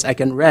lifting weights, I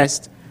can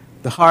rest.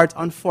 The heart,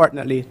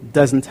 unfortunately,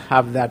 doesn't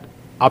have that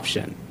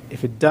option.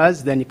 If it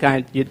does, then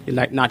you're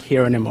like not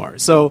here anymore.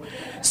 So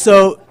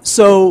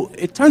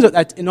it turns out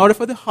that in order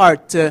for the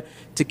heart to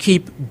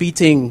keep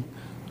beating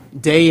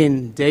day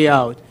in, day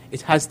out,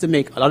 it has to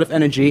make a lot of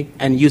energy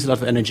and use a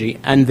lot of energy.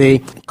 And the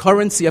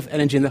currency of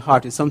energy in the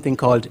heart is something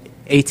called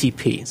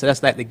ATP. So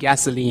that's like the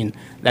gasoline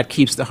that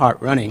keeps the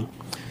heart running.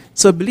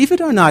 So believe it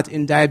or not,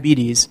 in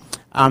diabetes,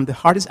 the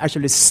heart is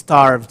actually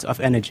starved of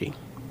energy.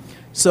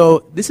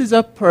 So this is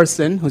a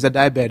person who's a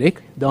diabetic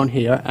down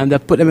here, and they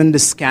put them in the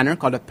scanner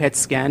called a PET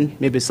scan.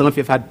 Maybe some of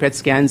you have had PET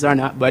scans or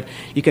not, but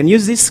you can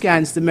use these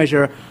scans to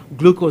measure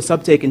glucose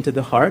uptake into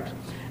the heart.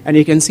 And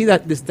you can see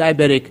that this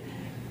diabetic,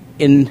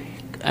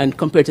 and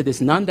compared to this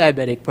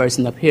non-diabetic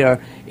person up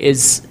here,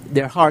 is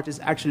their heart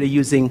is actually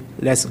using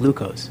less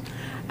glucose.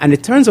 And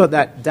it turns out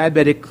that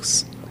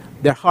diabetics,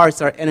 their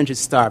hearts are energy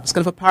starved. It's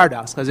kind of a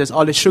paradox, because there's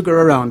all the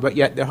sugar around, but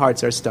yet their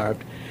hearts are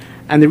starved.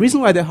 And the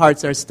reason why their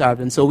hearts are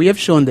starved, and so we have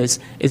shown this,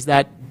 is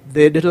that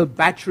the little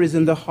batteries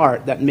in the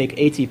heart that make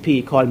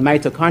ATP, called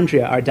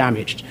mitochondria, are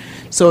damaged.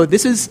 So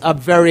this is a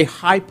very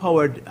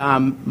high-powered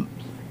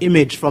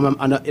image from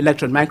an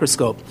electron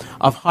microscope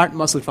of heart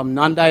muscle from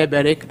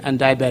non-diabetic and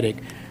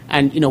diabetic.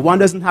 And one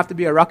doesn't have to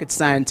be a rocket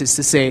scientist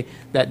to say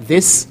that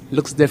this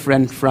looks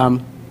different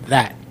from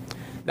that.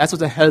 That's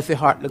what a healthy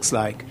heart looks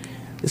like.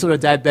 This is what a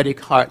diabetic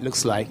heart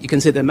looks like. You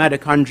can see the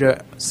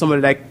mitochondria,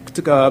 somebody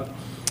took a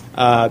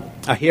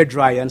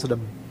hairdryer and sort of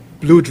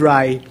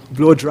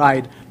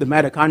blow-dried the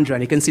mitochondria,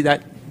 and you can see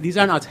that these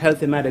are not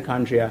healthy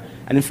mitochondria,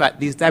 and in fact,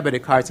 these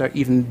diabetic hearts are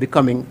even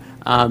becoming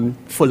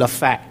full of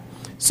fat.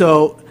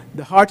 So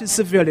the heart is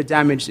severely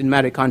damaged in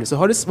mitochondria. So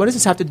what does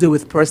this have to do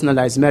with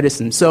personalized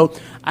medicine? So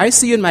I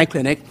see you in my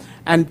clinic,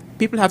 and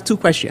people have two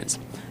questions.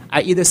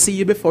 I either see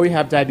you before you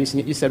have diabetes,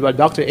 and you said, well,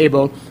 Dr.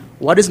 Abel,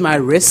 what is my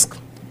risk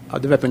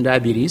of developing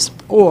diabetes?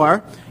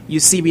 Or you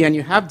see me and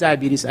you have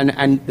diabetes,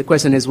 and the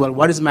question is, well,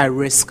 what is my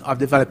risk of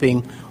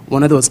developing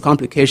one of those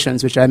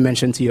complications which I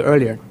mentioned to you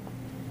earlier?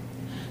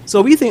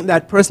 So we think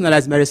that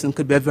personalized medicine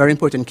could be a very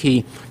important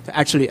key to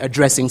actually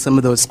addressing some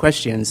of those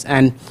questions.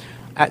 And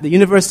at the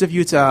University of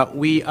Utah,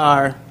 we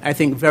are, I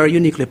think, very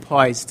uniquely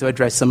poised to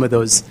address some of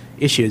those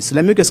issues. So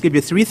let me just give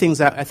you three things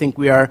that I think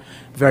we are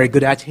very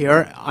good at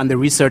here on the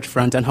research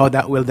front, and how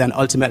that will then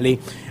ultimately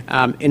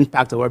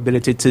impact our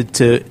ability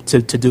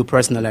to do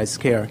personalized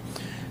care.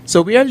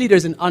 So we are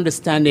leaders in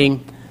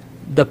understanding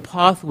the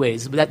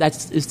pathways, but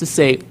that is to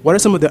say, what are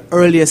some of the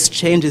earliest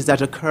changes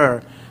that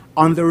occur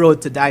on the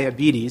road to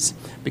diabetes,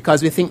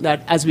 because we think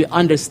that as we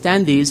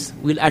understand these,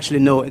 we'll actually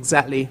know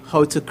exactly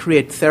how to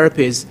create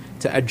therapies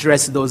to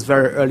address those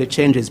very early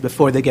changes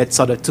before they get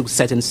sort of too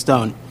set in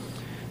stone.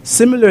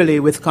 Similarly,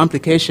 with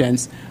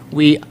complications,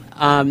 we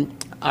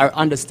are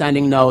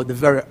understanding now the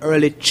very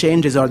early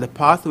changes or the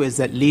pathways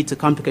that lead to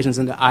complications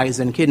in the eyes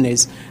and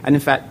kidneys. And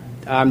in fact,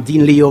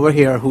 Dean Lee over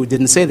here, who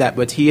didn't say that,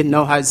 but he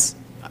now has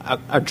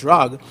a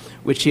drug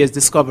which he has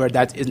discovered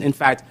that in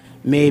fact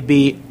may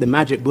be the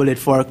magic bullet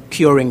for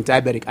curing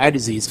diabetic eye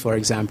disease, for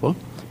example,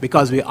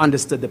 because we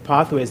understood the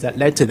pathways that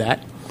led to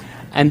that.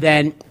 And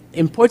then,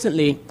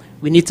 importantly,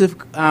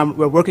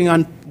 we're working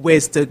on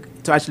ways to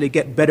actually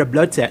get better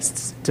blood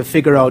tests to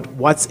figure out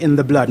what's in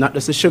the blood, not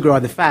just the sugar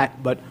or the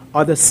fat, but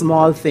other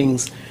small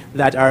things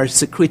that are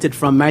secreted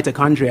from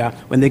mitochondria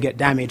when they get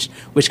damaged,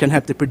 which can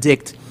help to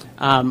predict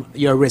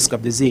your risk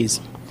of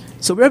disease.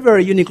 So we're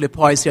very uniquely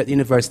poised here at the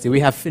university. We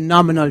have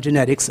phenomenal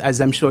genetics,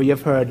 as I'm sure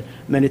you've heard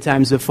many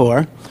times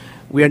before.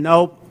 We are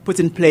now put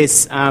in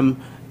place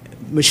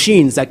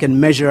machines that can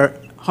measure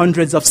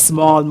hundreds of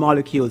small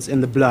molecules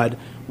in the blood,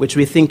 which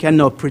we think can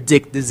now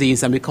predict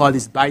disease, and we call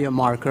these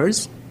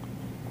biomarkers.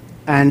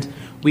 And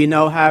we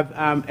now have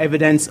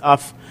evidence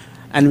of,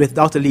 and with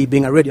Dr. Lee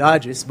being a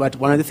radiologist, but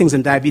one of the things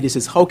in diabetes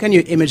is how can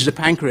you image the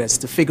pancreas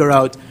to figure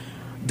out,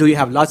 do you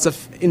have lots of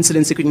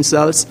insulin-secreting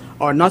cells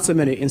or not so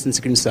many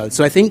insulin-secreting cells?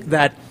 So I think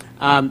that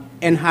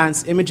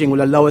enhanced imaging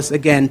will allow us,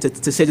 again,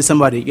 to say to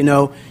somebody, you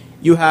know,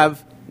 you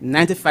have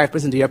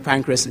 95% of your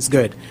pancreas is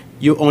good.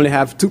 You only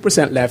have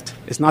 2% left,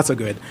 it's not so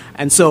good.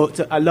 And so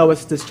to allow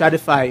us to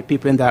stratify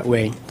people in that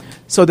way.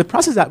 So the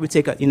process that we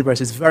take at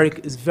university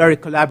is very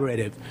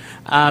collaborative.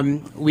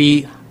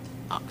 We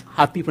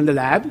have people in the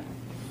lab.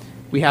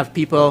 We have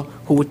people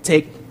who would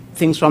take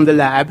things from the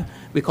lab.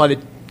 We call it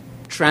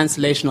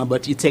translational,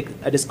 but you take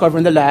a discovery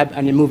in the lab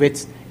and you move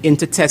it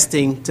into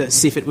testing to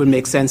see if it will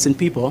make sense in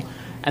people.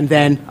 And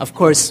then, of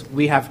course,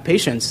 we have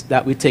patients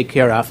that we take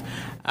care of.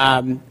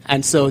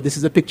 And so this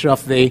is a picture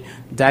of the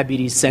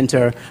Diabetes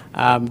Center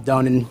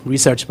down in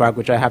Research Park,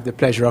 which I have the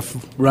pleasure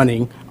of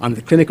running on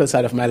the clinical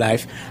side of my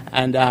life.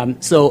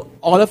 And so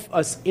all of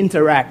us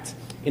interact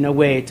in a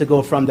way to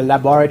go from the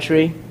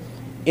laboratory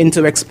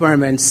into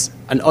experiments,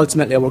 and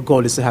ultimately our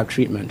goal is to have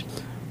treatment.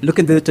 Look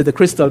into the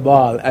crystal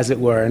ball, as it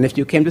were, and if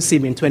you came to see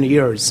me in 20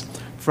 years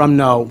from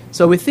now.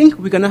 So we think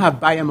we're going to have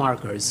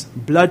biomarkers,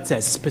 blood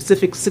tests,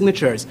 specific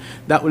signatures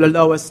that will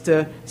allow us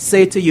to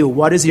say to you,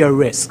 what is your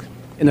risk,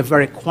 in a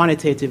very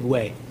quantitative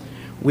way.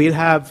 We'll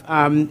have,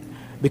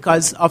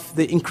 because of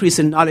the increase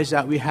in knowledge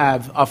that we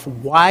have of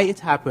why it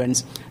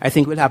happens, I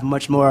think we'll have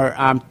much more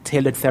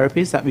tailored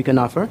therapies that we can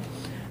offer.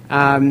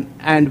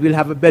 And we'll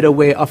have a better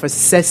way of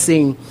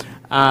assessing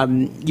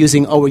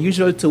using our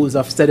usual tools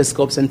of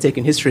stethoscopes and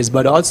taking histories,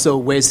 but also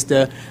ways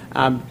to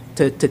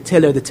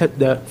tailor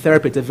the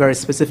therapy to very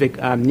specific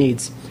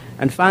needs.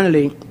 And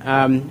finally,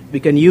 we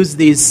can use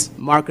these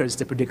markers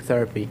to predict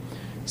therapy.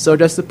 So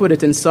just to put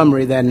it in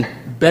summary then,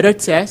 better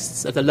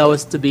tests that allow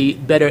us to be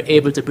better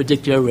able to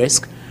predict your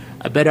risk,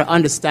 a better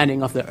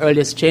understanding of the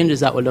earliest changes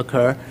that will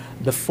occur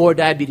before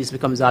diabetes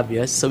becomes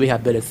obvious, so we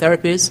have better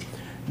therapies,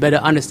 better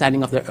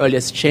understanding of the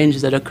earliest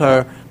changes that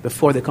occur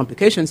before the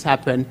complications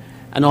happen,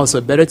 and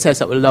also better tests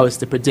that will allow us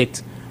to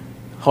predict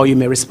how you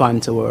may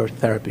respond to our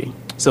therapy.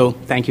 So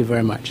thank you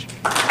very much.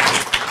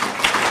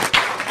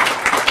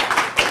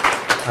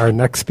 Our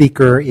next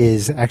speaker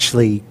is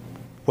actually,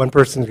 one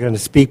person is going to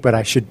speak, but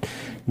I should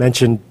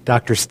mention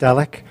Dr.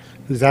 Stellick,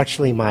 who's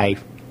actually my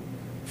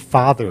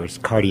father's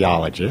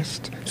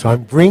cardiologist. So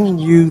I'm bringing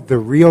you the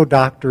real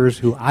doctors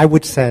who I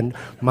would send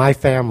my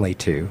family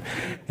to.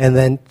 And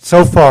then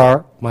so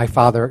far, my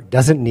father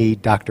doesn't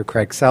need Dr.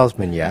 Craig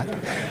Salzman yet,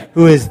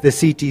 who is the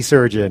CT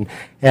surgeon.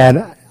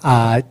 And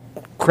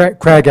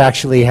Craig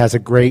actually has a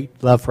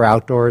great love for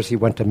outdoors. He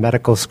went to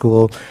medical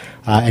school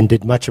and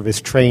did much of his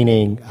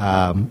training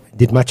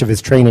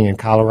in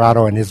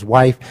Colorado. And his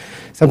wife,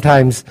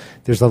 sometimes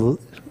there's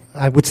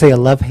I would say a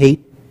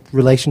love-hate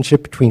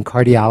relationship between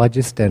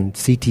cardiologists and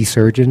CT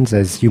surgeons,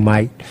 as you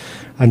might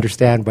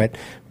understand. But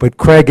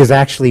Craig is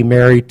actually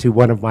married to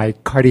one of my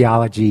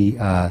cardiology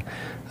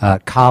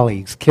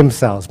colleagues, Kim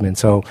Salzman.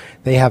 So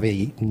they have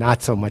a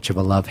not so much of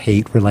a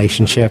love-hate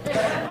relationship,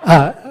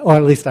 or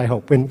at least I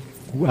hope. And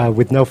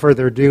with no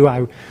further ado,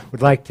 I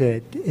would like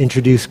to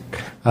introduce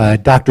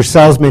Dr.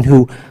 Salzman,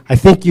 who I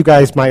think you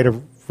guys might have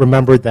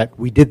remembered that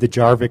we did the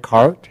Jarvik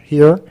Heart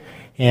here.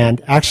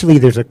 And actually,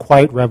 there's a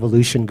quiet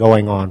revolution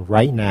going on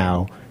right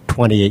now,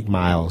 28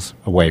 miles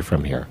away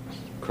from here.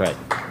 Craig.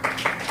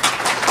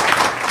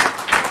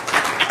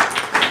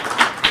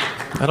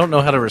 I don't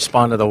know how to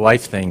respond to the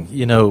wife thing.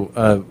 You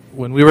know,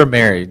 when we were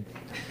married,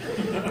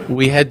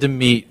 we had to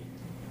meet.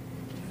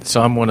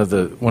 So I'm one of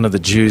the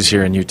Jews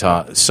here in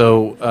Utah.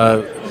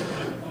 So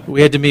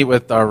we had to meet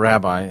with our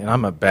rabbi, and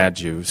I'm a bad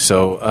Jew.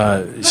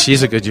 So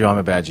she's a good Jew. I'm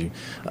a bad Jew.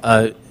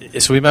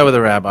 So we met with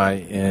a rabbi,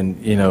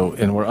 and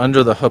and we're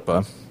under the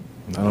huppah.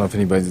 I don't know if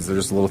anybody's.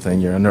 There's a little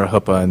thing. You're under a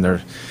huppah, and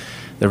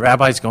the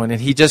rabbi's going,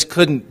 and he just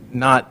couldn't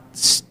not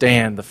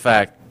stand the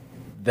fact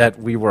that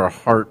we were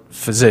heart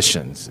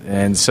physicians.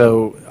 And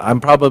so I'm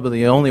probably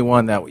the only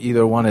one that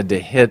either wanted to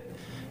hit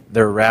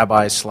their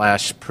rabbi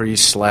slash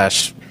priest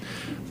slash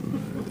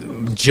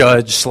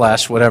judge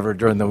slash whatever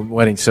during the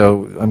wedding.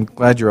 So I'm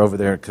glad you're over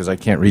there because I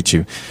can't reach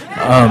you.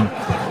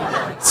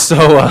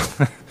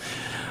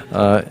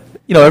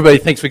 Everybody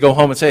thinks we go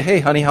home and say, "Hey,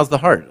 honey, how's the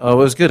heart?" "Oh, it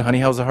was good, honey.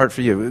 How's the heart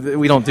for you?"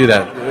 We don't do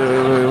that.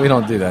 We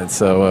don't do that.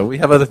 So we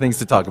have other things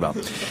to talk about.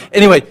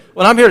 Anyway,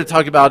 what I'm here to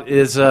talk about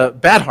is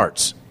bad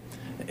hearts.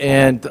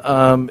 And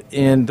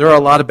there are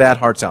a lot of bad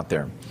hearts out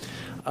there.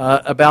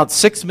 About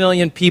 6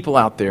 million people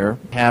out there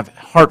have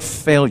heart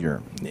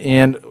failure.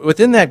 And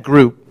within that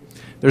group,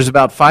 there's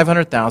about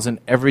 500,000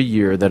 every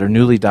year that are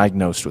newly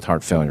diagnosed with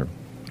heart failure.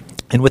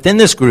 And within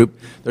this group,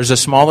 there's a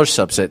smaller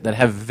subset that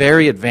have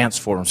very advanced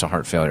forms of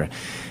heart failure.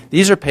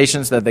 These are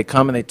patients that they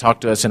come and they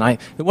talk to us, and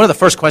one of the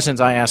first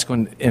questions I ask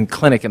when in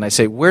clinic, and I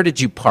say, "Where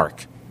did you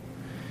park?"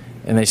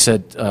 And they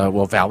said,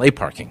 "Well, valet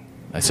parking."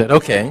 I said,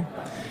 "Okay.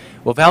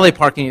 Well, valet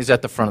parking is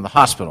at the front of the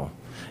hospital.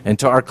 And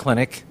to our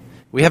clinic,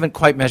 we haven't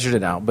quite measured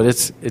it out, but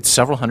it's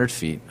several hundred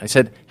feet." I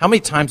said, "How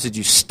many times did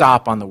you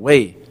stop on the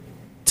way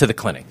to the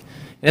clinic?"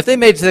 And if they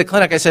made it to the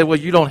clinic, I said, "Well,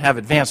 you don't have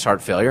advanced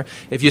heart failure.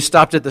 If you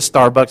stopped at the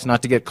Starbucks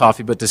not to get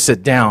coffee but to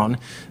sit down,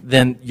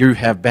 then you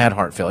have bad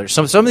heart failure."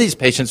 Some of these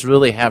patients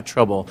really have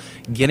trouble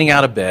getting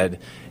out of bed,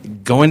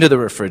 going to the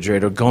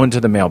refrigerator, going to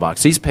the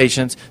mailbox. These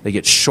patients, they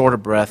get short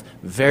of breath,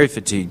 very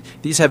fatigued.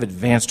 These have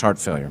advanced heart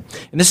failure.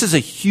 And this is a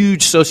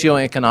huge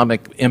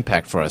socioeconomic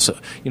impact for us.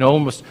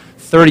 Almost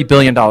 $30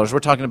 billion. We're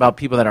talking about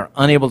people that are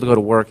unable to go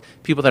to work,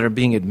 people that are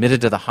being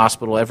admitted to the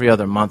hospital every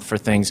other month for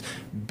things,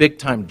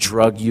 big-time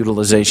drug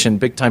utilization,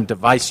 big-time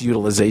device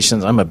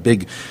utilizations. I'm a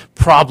big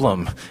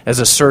problem. As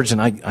a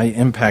surgeon, I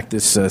impact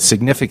this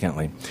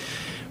significantly.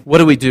 What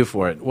do we do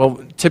for it? Well,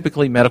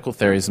 typically medical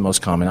therapy is the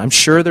most common. I'm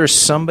sure there's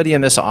somebody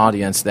in this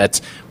audience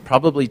that's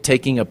probably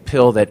taking a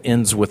pill that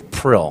ends with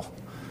pril,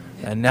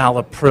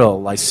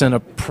 enalapril,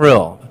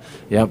 lisinopril.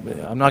 Yeah,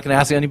 I'm not going to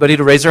ask anybody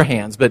to raise their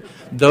hands, but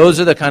those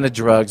are the kind of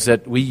drugs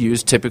that we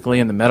use typically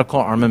in the medical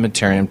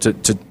armamentarium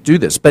to do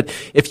this. But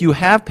if you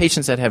have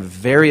patients that have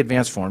very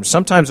advanced forms,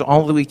 sometimes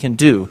all that we can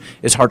do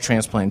is heart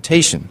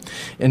transplantation.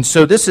 And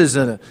so this is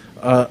a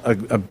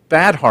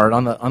bad heart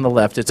on the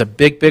left. It's a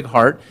big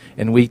heart,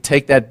 and we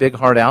take that big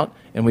heart out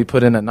and we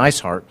put in a nice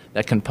heart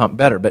that can pump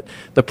better. But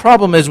the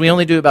problem is we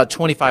only do about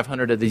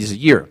 2,500 of these a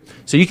year.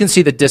 So you can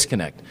see the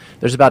disconnect.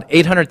 There's about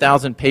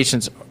 800,000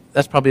 patients.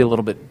 That's probably a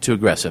little bit too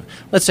aggressive.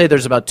 Let's say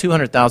there's about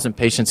 200,000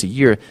 patients a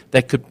year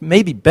that could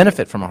maybe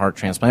benefit from a heart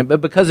transplant, but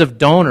because of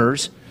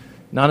donors,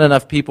 not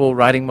enough people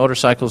riding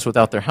motorcycles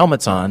without their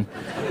helmets on,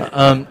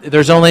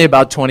 there's only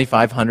about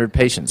 2,500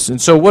 patients.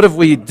 And so what have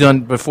we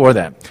done before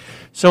that?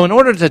 So in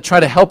order to try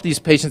to help these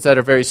patients that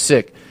are very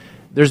sick,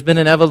 there's been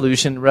an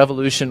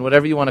revolution,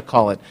 whatever you want to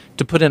call it,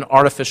 to put in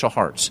artificial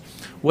hearts.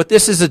 What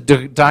this is a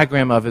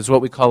diagram of is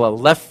what we call a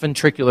left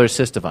ventricular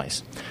assist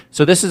device.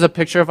 So this is a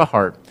picture of a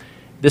heart.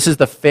 This is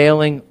the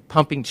failing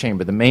pumping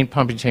chamber, the main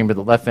pumping chamber,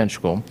 the left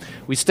ventricle.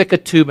 We stick a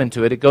tube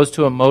into it. It goes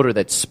to a motor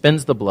that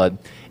spins the blood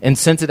and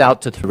sends it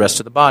out to the rest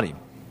of the body.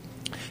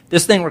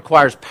 This thing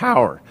requires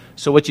power.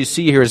 So what you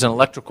see here is an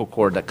electrical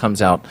cord that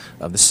comes out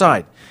of the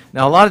side.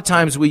 Now, a lot of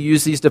times we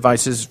use these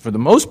devices, for the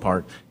most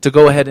part, to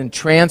go ahead and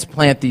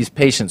transplant these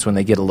patients when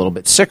they get a little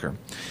bit sicker.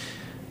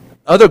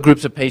 Other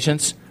groups of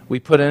patients we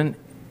put in,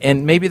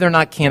 and maybe they're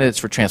not candidates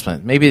for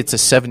transplant. Maybe it's a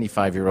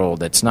 75-year-old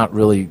that's not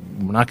really,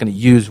 we're not going to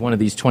use one of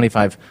these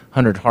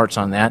 2,500 hearts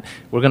on that.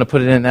 We're going to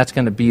put it in, that's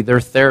going to be their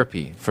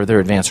therapy for their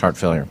advanced heart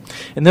failure.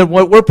 And then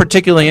what we're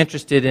particularly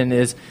interested in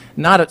is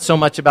not so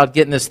much about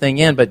getting this thing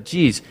in, but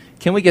geez,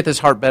 can we get this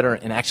heart better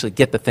and actually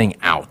get the thing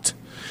out?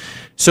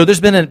 So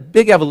there's been a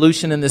big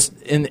evolution in this.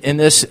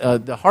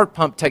 The heart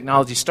pump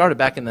technology started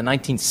back in the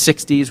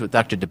 1960s with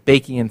Dr.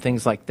 DeBakey and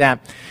things like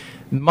that.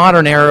 The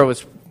modern era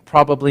was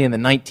probably in the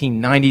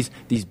 1990s.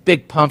 These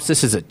big pumps,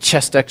 this is a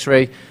chest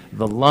x-ray.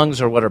 The lungs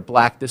are what are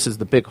black. This is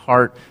the big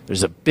heart.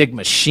 There's a big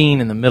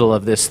machine in the middle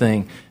of this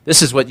thing.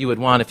 This is what you would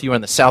want if you were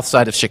on the south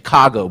side of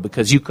Chicago,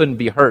 because you couldn't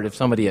be hurt if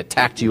somebody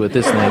attacked you with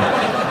this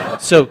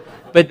thing.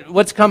 But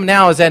what's come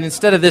now is that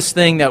instead of this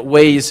thing that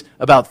weighs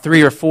about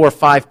 3 or 4 or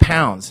 5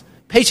 pounds,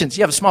 patients,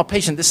 you have a small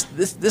patient,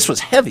 this was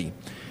heavy.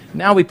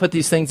 Now we put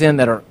these things in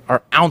that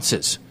are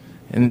ounces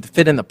and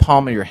fit in the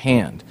palm of your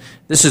hand.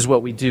 This is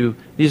what we do.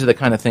 These are the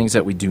kind of things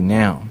that we do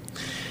now.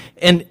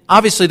 And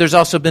obviously there's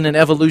also been an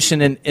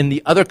evolution in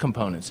the other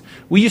components.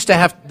 We used to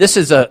have, this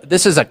is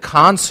a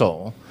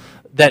console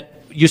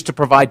that used to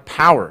provide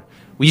power.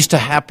 We used to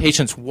have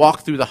patients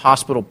walk through the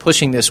hospital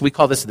pushing this, we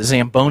call this the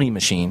Zamboni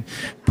machine,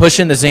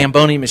 pushing the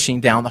Zamboni machine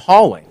down the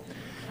hallway.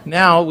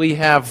 Now we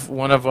have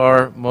one of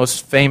our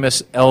most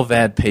famous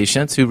LVAD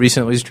patients who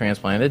recently was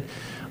transplanted.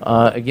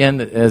 Again,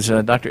 as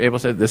Dr. Abel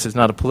said, this is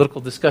not a political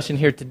discussion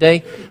here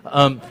today.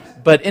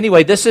 But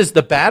anyway, this is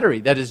the battery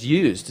that is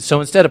used.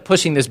 So instead of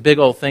pushing this big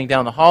old thing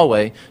down the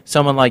hallway,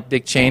 someone like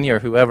Dick Cheney or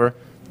whoever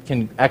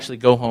can actually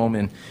go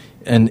home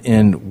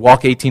and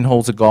walk 18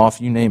 holes of golf,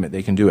 you name it,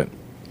 they can do it.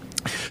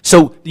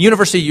 So the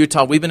University of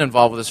Utah, we've been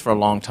involved with this for a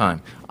long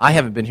time. I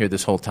haven't been here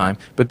this whole time,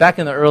 but back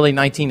in the early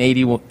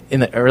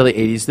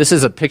 80s, this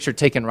is a picture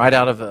taken right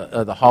out of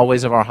the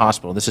hallways of our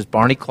hospital. This is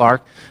Barney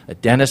Clark, a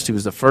dentist who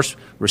was the first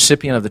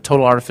recipient of the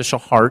total artificial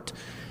heart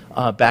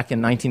back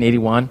in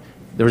 1981.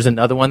 There was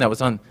another one that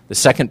was on the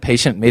second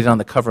patient, made it on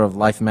the cover of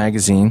Life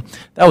magazine.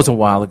 That was a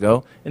while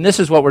ago. And this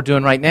is what we're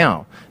doing right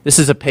now. This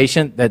is a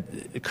patient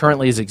that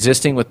currently is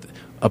existing with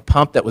a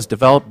pump that was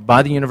developed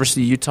by the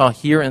University of Utah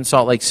here in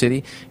Salt Lake City.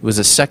 It was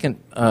a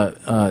second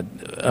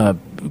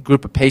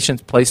group of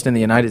patients placed in the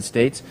United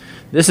States.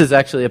 This is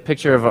actually a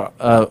picture of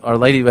our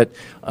lady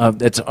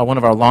that's one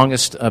of our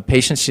longest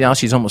patients now.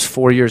 She's almost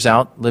 4 years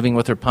out, living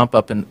with her pump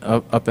up in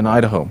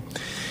Idaho.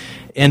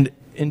 And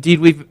indeed,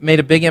 we've made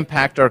a big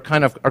impact. Our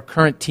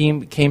current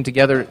team came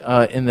together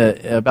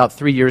about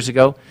 3 years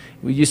ago.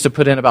 We used to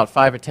put in about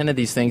 5 or 10 of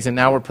these things, and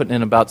now we're putting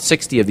in about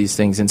 60 of these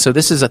things. And so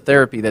this is a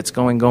therapy that's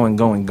going.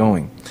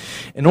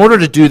 In order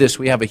to do this,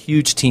 we have a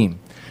huge team.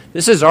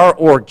 This is our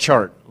org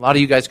chart. A lot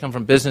of you guys come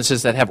from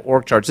businesses that have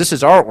org charts. This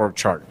is our org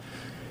chart.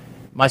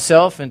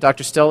 Myself and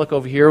Dr. Stellick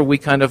over here, we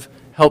kind of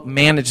help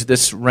manage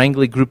this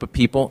wrangly group of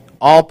people,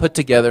 all put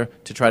together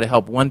to try to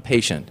help one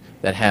patient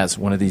that has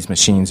one of these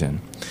machines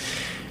in.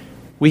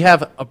 We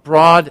have a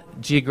broad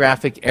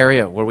geographic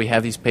area where we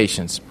have these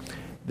patients.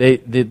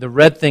 The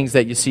red things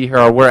that you see here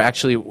are where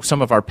actually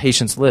some of our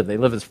patients live. They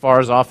live as far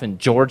as off in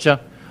Georgia,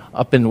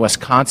 up in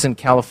Wisconsin,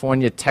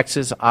 California,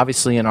 Texas,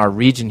 obviously in our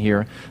region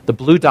here. The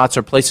blue dots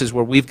are places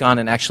where we've gone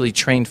and actually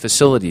trained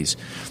facilities.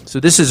 So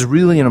this is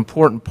really an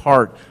important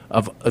part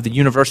of the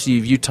University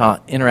of Utah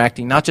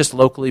interacting not just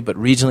locally but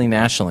regionally,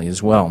 nationally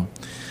as well.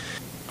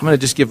 I'm going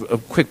to just give a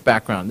quick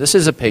background. This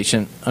is a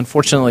patient.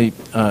 Unfortunately,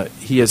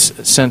 he has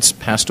since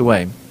passed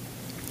away.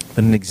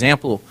 But an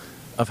example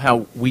of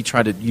how we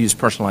try to use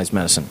personalized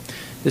medicine.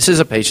 This is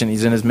a patient.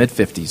 He's in his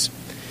mid-50s.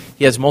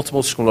 He has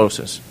multiple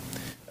sclerosis.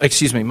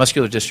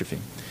 Muscular dystrophy.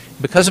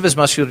 Because of his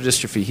muscular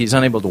dystrophy, he's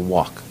unable to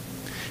walk.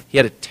 He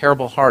had a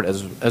terrible heart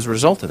as a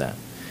result of that.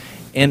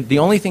 And the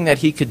only thing that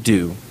he could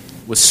do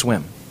was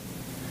swim.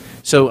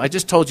 So I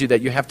just told you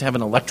that you have to have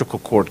an electrical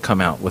cord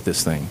come out with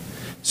this thing.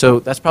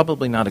 So that's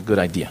probably not a good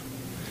idea.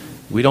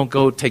 We don't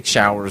go take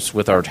showers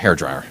with our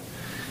hairdryer.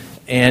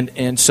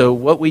 And so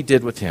what we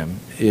did with him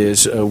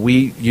is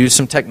we used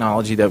some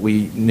technology that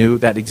we knew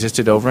that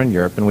existed over in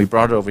Europe, and we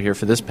brought it over here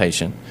for this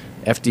patient.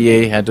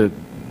 FDA had to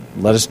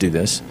let us do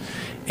this.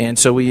 And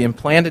so we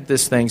implanted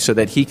this thing so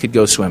that he could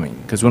go swimming.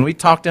 Because when we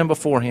talked to him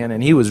beforehand,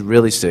 and he was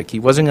really sick, he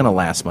wasn't going to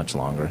last much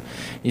longer,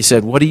 he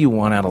said, "What do you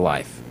want out of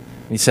life?"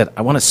 And he said,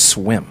 "I want to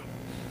swim."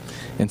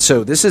 And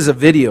so this is a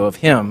video of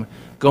him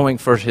going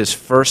for his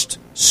first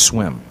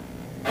swim.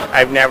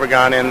 I've never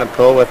gone in the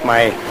pool with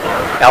my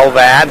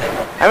LVAD.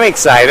 I'm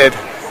excited.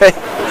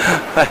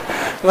 A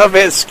little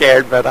bit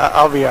scared, but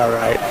I'll be all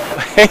right.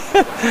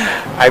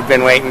 I've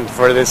been waiting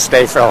for this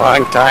day for a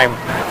long time.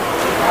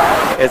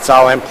 It's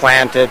all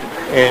implanted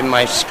in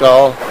my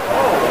skull,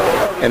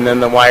 and then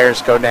the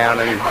wires go down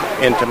and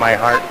into my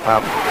heart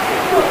pump.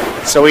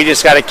 So we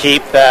just got to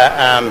keep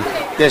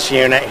this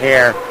unit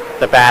here,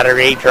 the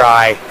battery,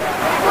 dry.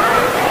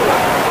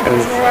 And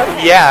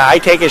yeah, I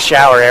take a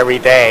shower every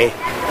day.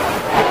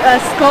 A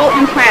skull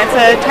implant, it's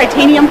a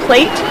titanium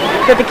plate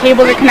that the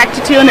cables are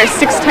connected to, and there's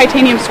 6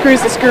 titanium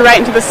screws that screw right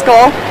into the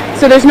skull.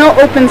 So there's no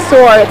open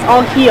sore, it's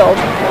all healed.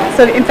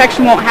 So the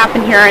infection won't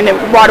happen here and the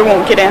water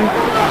won't get in.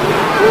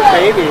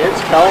 Baby,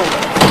 it's cold.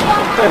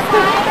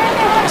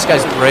 This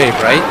guy's brave,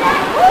 right?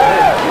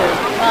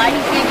 I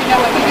just need to know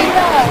what you did.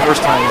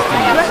 First time he's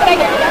doing this. Thank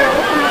you.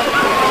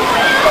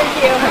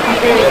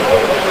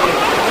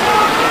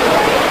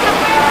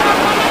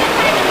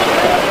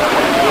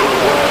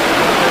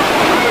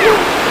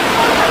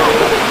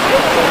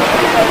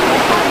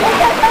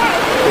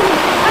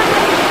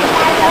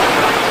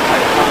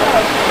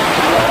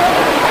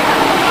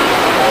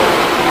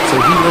 So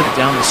he lived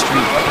down the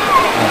street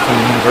from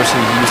the university.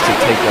 He used to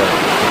take the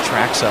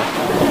tracks up,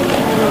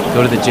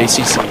 go to the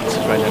JCC, which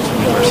is right next to the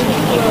university,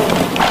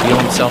 wheel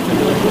himself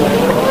into it.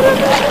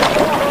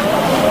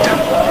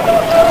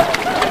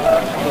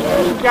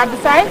 Grab the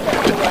side.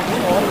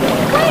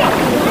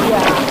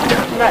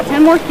 About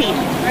 10 more feet.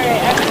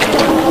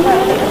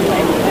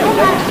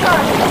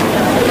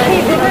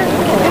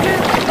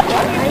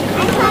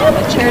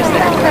 The chair's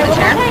there. The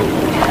chair?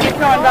 Keep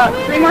going about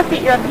 3 more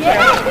feet, you're at the chair.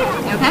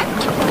 You okay?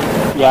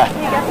 Yeah.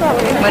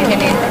 What do you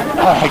need?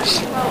 Oh, I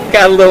just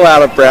got a little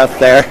out of breath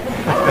there.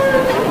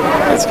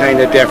 It's kind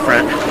of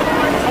different.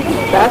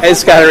 I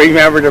just got to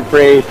remember to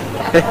breathe.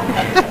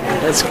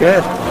 That's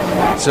good.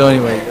 So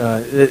anyway,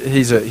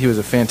 he was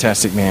a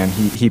fantastic man.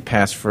 He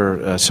passed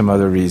for some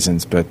other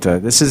reasons, but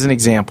this is an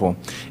example.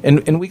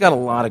 And we got a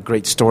lot of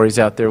great stories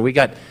out there. We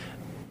got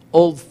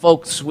old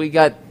folks, we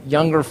got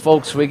younger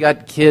folks, we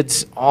got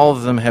kids. All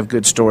of them have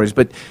good stories.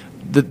 But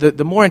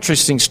the more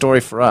interesting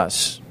story for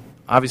us,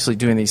 obviously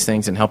doing these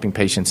things and helping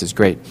patients is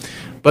great.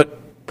 But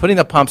putting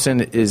the pumps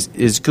in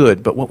is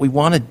good. But what we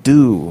want to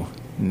do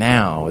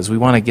now is we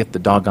want to get the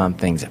doggone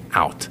things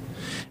out.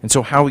 And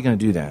so how are we going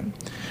to do that?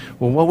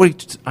 Well, what we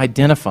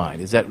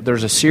identified is that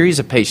there's a series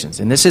of patients,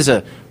 and this is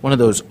one of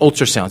those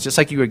ultrasounds. Just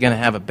like you were going to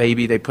have a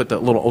baby, they put the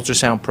little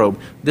ultrasound probe.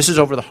 This is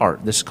over the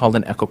heart. This is called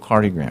an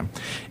echocardiogram.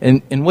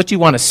 And what you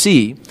want to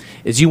see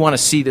is you want to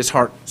see this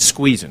heart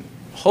squeezing.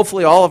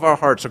 Hopefully all of our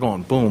hearts are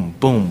going boom,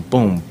 boom,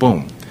 boom,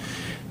 boom.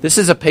 This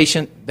is a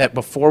patient that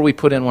before we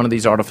put in one of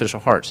these artificial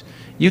hearts,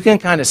 you can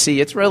kind of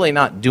see it's really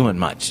not doing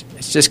much.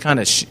 It's just kind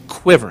of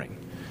quivering.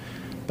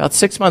 About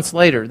 6 months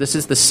later, this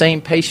is the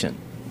same patient.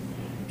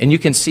 And you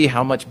can see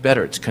how much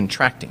better it's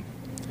contracting.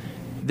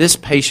 This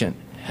patient,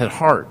 his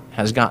heart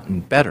has gotten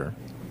better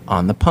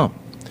on the pump.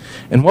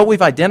 And what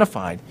we've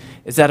identified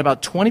is that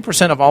about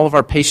 20% of all of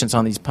our patients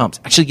on these pumps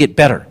actually get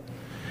better.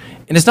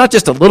 And it's not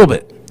just a little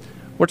bit.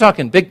 We're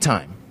talking big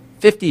time,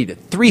 50 to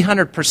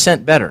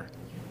 300% better.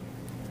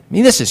 I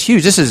mean, this is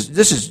huge. This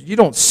is you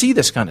don't see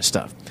this kind of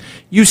stuff.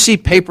 You see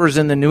papers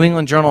in the New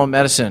England Journal of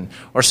Medicine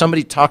or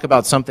somebody talk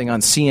about something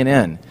on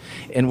CNN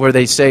and where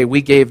they say,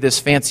 we gave this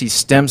fancy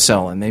stem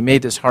cell and they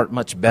made this heart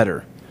much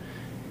better.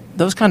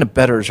 Those kind of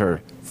betters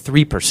are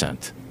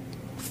 3%,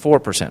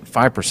 4%,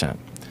 5%.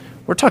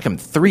 We're talking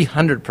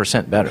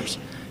 300% betters.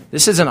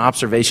 This is an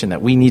observation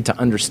that we need to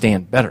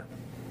understand better.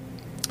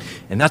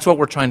 And that's what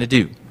we're trying to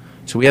do.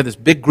 So we have this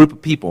big group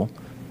of people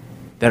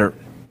that are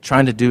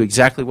trying to do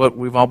exactly what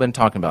we've all been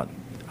talking about.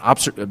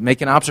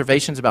 Making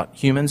observations about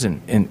humans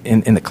in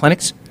the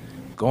clinics,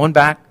 going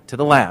back to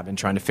the lab and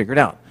trying to figure it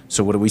out.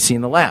 So what do we see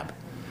in the lab?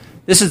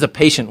 This is a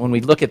patient when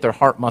we look at their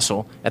heart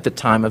muscle at the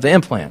time of the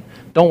implant.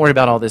 Don't worry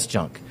about all this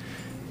junk.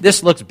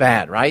 This looks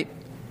bad, right?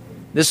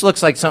 This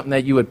looks like something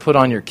that you would put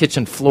on your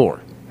kitchen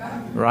floor,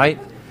 right?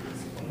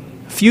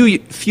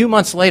 Few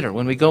months later,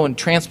 when we go and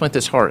transplant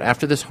this heart,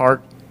 after this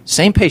heart,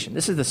 same patient,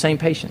 this is the same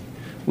patient.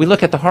 We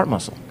look at the heart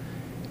muscle.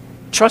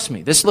 Trust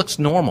me, this looks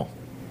normal,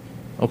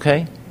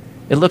 okay?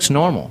 It looks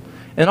normal.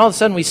 And all of a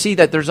sudden we see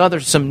that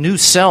there's some new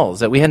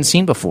cells that we hadn't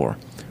seen before.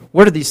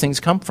 Where do these things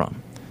come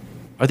from?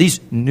 Are these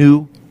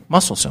new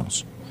muscle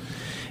cells?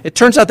 It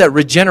turns out that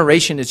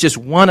regeneration is just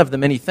one of the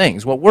many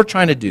things. What we're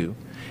trying to do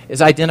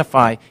is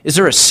identify, is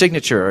there a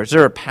signature or is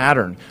there a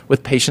pattern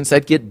with patients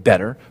that get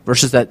better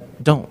versus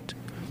that don't?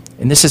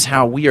 And this is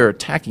how we are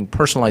attacking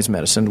personalized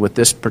medicine with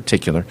this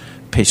particular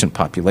patient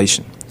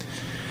population.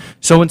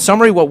 So in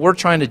summary, what we're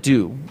trying to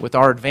do with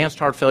our advanced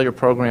heart failure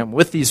program,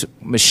 with these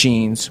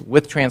machines,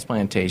 with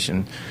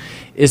transplantation,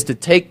 is to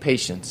take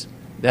patients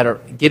that are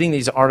getting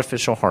these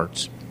artificial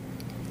hearts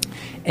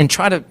and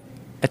try to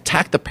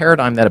attack the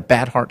paradigm that a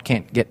bad heart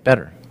can't get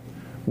better.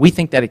 We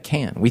think that it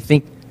can. We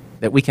think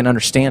that we can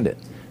understand it,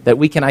 that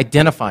we can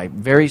identify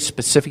very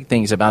specific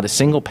things about a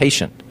single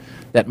patient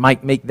that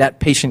might make that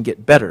patient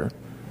get better,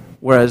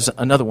 whereas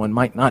another one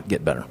might not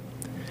get better.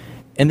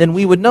 And then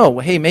we would know,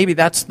 well, hey, maybe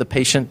that's the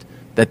patient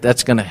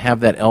that's going to have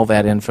that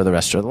LVAD in for the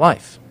rest of their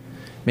life.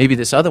 Maybe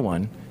this other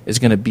one is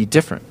going to be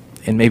different,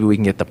 and maybe we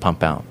can get the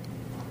pump out.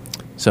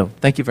 So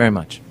thank you very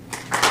much.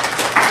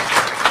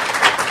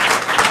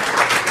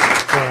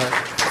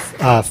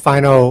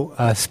 Final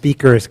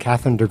speaker is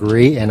Catherine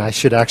Degree, and I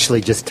should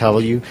actually just tell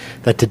you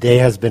that today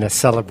has been a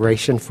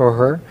celebration for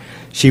her.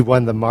 She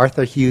won the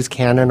Martha Hughes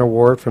Cannon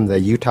Award from the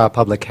Utah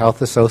Public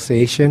Health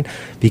Association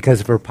because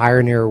of her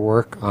pioneer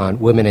work on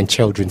women and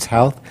children's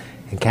health.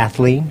 And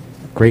Kathleen,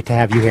 great to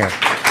have you here.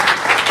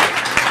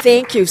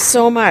 Thank you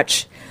so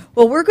much.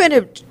 Well, we're going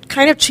to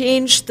kind of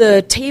change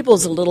the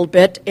tables a little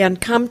bit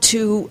and come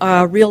to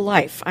real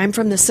life. I'm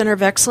from the Center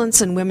of Excellence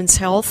in Women's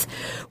Health,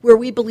 where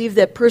we believe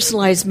that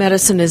personalized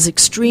medicine is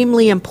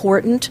extremely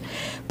important,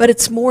 but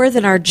it's more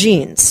than our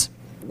genes.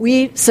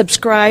 We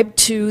subscribe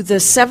to the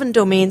 7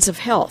 domains of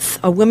health.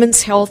 A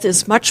woman's health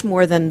is much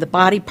more than the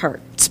body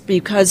parts,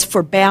 because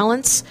for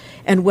balance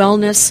and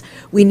wellness,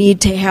 we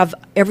need to have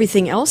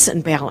everything else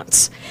in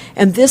balance.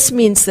 And this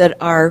means that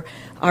our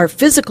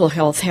physical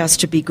health has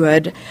to be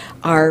good,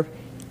 our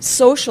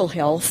social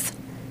health,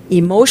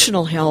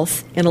 emotional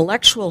health,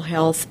 intellectual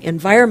health,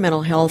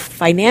 environmental health,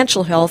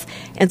 financial health,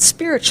 and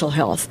spiritual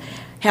health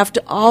have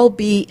to all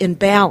be in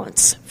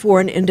balance for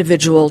an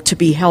individual to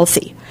be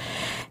healthy.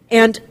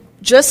 And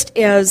just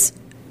as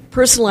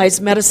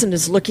personalized medicine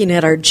is looking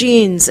at our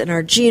genes and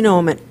our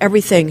genome and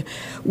everything,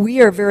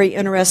 we are very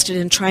interested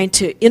in trying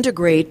to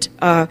integrate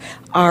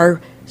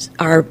our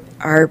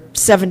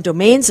 7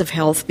 domains of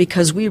health,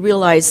 because we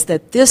realize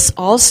that this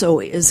also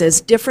is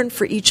as different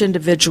for each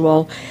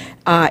individual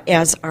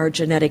as our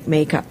genetic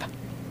makeup.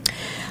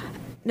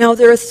 Now,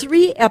 there are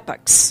 3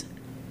 epochs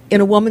in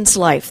a woman's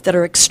life that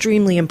are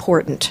extremely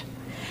important.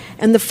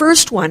 And the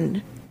first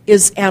one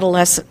is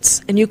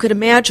adolescence. And you could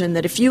imagine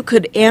that if you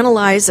could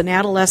analyze an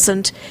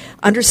adolescent,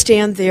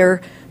 understand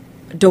their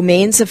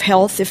domains of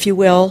health, if you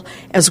will,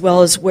 as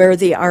well as where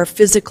they are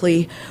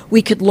physically,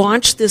 we could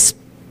launch this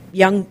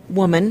young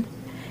woman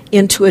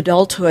into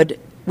adulthood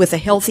with a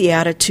healthy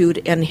attitude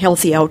and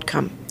healthy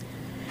outcome.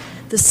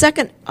 The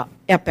second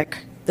epoch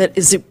that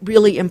is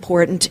really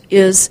important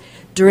is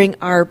during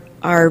our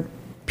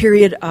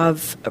period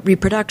of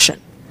reproduction.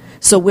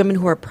 So women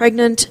who are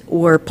pregnant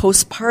or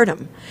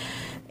postpartum.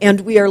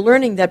 And we are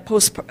learning that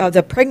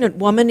the pregnant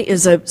woman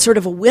is a sort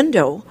of a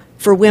window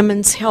for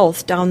women's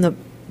health down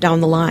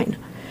the line.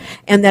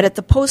 And that at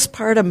the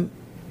postpartum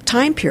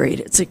time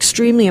period, it's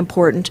extremely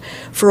important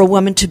for a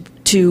woman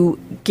to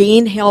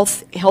gain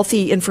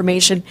healthy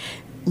information,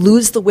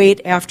 lose the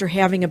weight after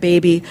having a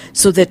baby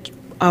so that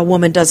a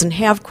woman doesn't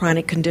have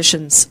chronic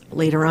conditions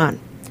later on.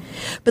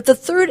 But the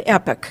third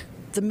epoch,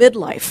 the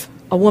midlife,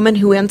 a woman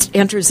who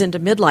enters into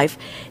midlife,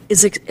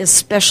 is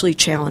especially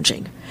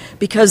challenging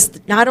because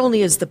not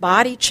only is the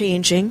body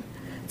changing,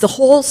 the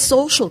whole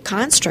social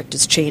construct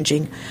is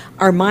changing,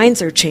 our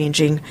minds are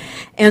changing,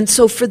 and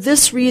so for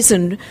this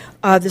reason,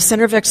 the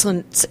Center of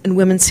Excellence in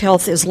Women's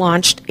Health has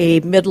launched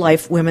a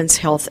midlife women's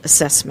health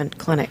assessment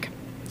clinic.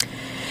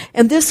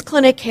 And this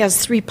clinic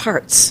has 3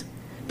 parts.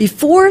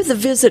 Before the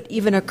visit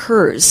even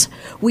occurs,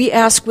 we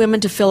ask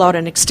women to fill out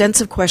an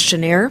extensive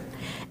questionnaire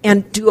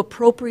and do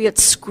appropriate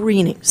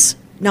screenings.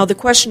 Now, the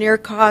questionnaire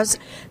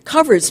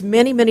covers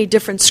many, many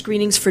different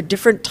screenings for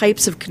different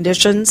types of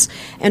conditions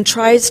and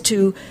tries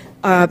to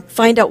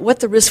find out what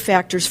the risk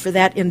factors for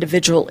that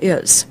individual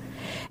is.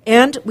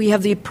 And we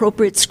have the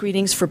appropriate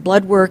screenings for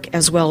blood work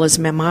as well as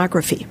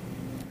mammography.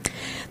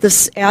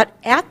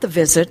 At the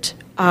visit,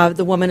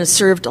 the woman is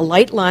served a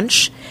light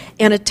lunch,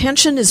 and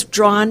attention is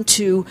drawn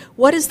to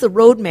what is the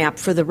roadmap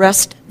for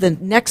the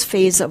next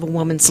phase of a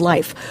woman's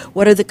life.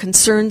 What are the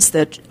concerns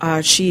that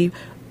she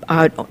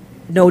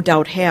no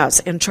doubt has,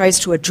 and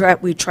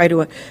we try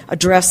to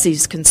address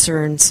these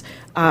concerns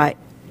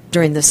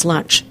during this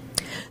lunch.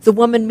 The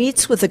woman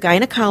meets with a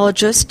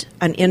gynecologist,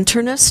 an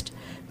internist,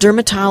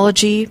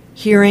 dermatology,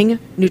 hearing,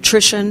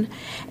 nutrition,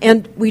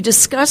 and we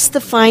discuss the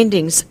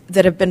findings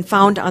that have been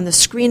found on the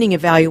screening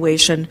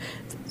evaluation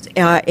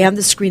and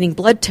the screening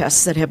blood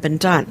tests that have been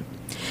done.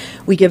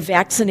 We give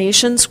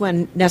vaccinations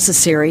when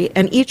necessary,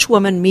 and each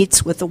woman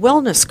meets with a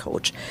wellness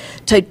coach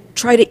to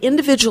try to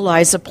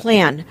individualize a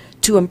plan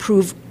to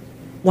improve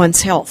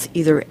one's health,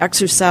 either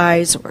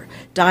exercise or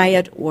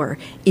diet or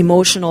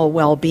emotional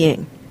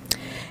well-being.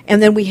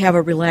 And then we have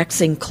a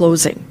relaxing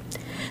closing.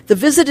 The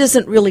visit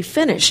isn't really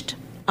finished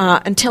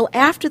until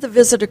after the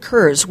visit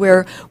occurs,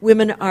 where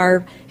women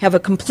have a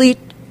complete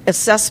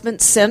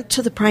assessment sent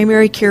to the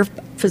primary care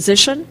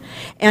physician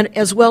and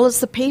as well as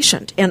the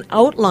patient, and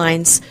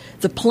outlines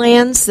the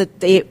plans that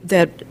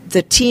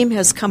the team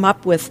has come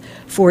up with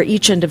for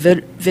each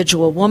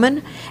individual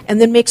woman,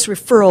 and then makes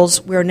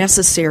referrals where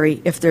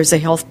necessary if there's a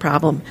health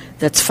problem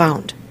that's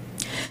found.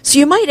 So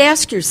you might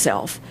ask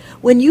yourself,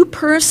 when you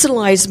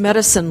personalize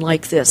medicine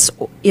like this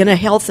in a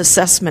health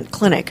assessment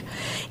clinic,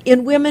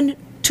 in women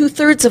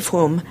 2/3 of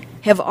whom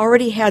have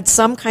already had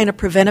some kind of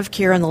preventive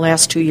care in the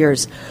last 2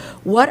 years,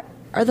 what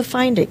are the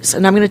findings?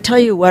 And I'm going to tell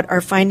you what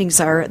our findings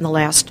are in the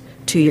last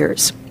 2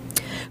 years.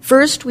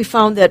 First, we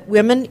found that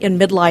women in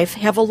midlife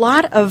have a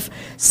lot of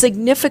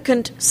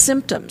significant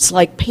symptoms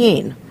like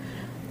pain,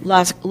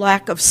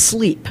 lack of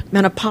sleep,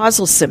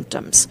 menopausal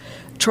symptoms,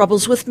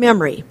 troubles with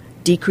memory,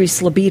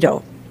 decreased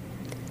libido.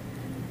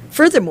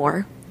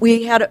 Furthermore,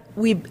 we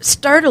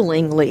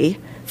startlingly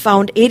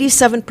found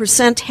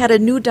 87% had a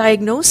new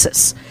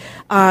diagnosis,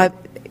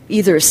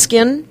 either a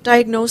skin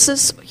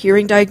diagnosis,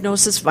 hearing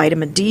diagnosis,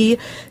 vitamin D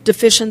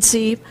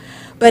deficiency,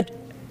 but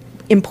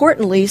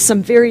importantly,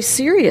 some very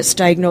serious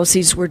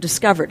diagnoses were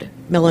discovered: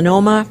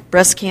 melanoma,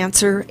 breast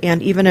cancer,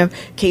 and even a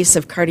case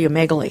of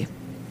cardiomegaly.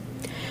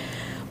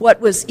 What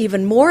was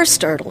even more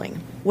startling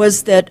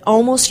was that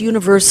almost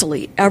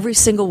universally, every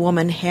single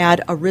woman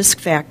had a risk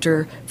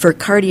factor for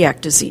cardiac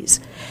disease.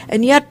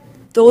 And yet,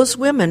 those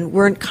women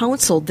weren't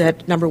counseled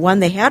that, number one,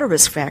 they had a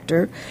risk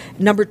factor,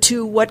 number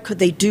two, what could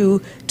they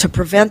do to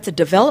prevent the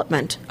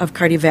development of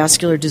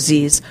cardiovascular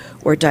disease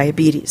or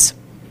diabetes.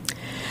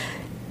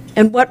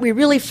 And what we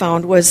really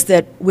found was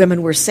that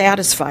women were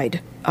satisfied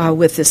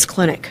with this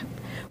clinic.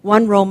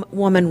 One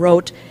woman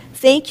wrote,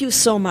 "Thank you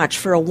so much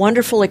for a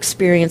wonderful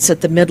experience at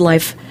the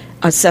Midlife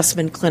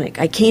Assessment Clinic.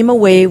 I came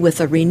away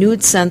with a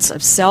renewed sense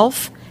of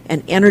self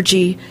and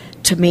energy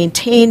to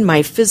maintain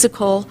my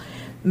physical,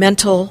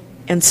 mental,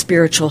 and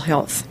spiritual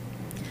health."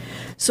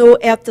 So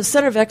at the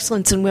Center of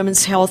Excellence in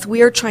Women's Health,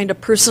 we are trying to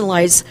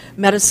personalize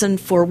medicine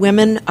for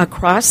women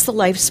across the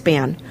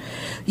lifespan,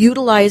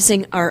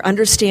 utilizing our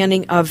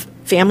understanding of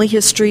family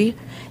history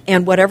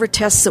and whatever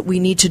tests that we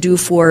need to do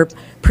for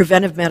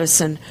preventive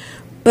medicine,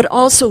 but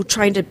also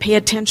trying to pay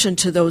attention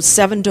to those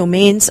 7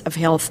 domains of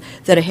health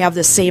that have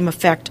the same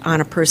effect on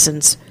a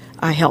person's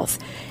health.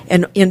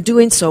 And in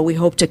doing so, we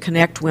hope to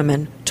connect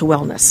women to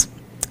wellness.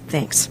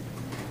 Thanks.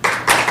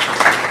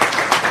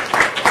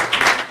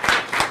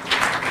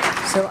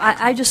 So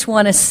I just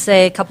want to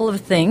say a couple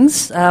of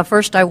things.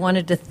 First, I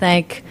wanted to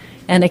thank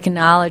and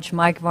acknowledge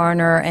Mike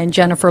Varner and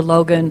Jennifer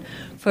Logan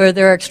for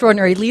their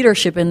extraordinary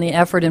leadership in the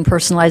effort in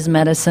personalized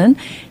medicine.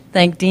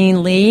 Thank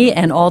Dean Lee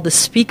and all the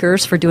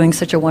speakers for doing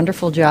such a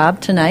wonderful job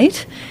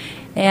tonight.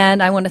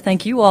 And I want to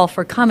thank you all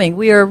for coming.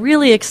 We are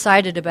really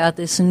excited about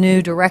this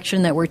new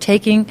direction that we're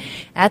taking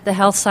at the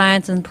Health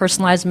Science and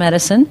Personalized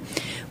Medicine.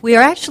 We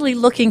are actually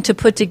looking to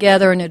put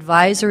together an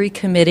advisory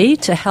committee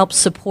to help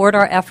support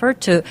our effort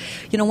to,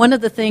 one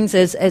of the things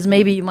as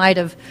maybe you might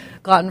have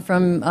gotten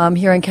from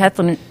hearing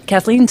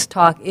Kathleen's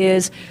talk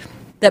is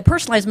that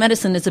personalized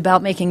medicine is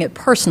about making it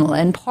personal,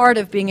 and part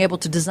of being able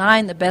to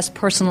design the best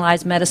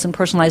personalized medicine,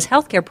 personalized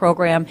healthcare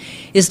program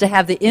is to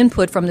have the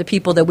input from the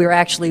people that we're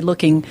actually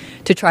looking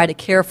to try to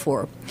care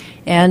for.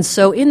 And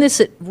so in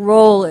this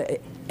role,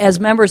 as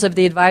members of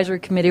the advisory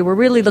committee, we're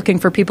really looking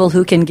for people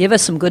who can give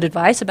us some good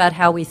advice about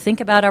how we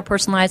think about our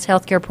personalized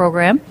healthcare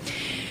program,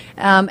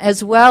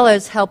 as well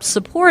as help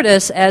support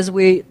us as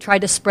we try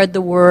to spread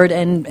the word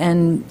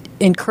and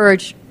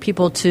encourage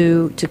people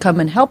to come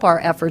and help our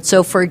efforts.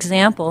 So, for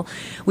example,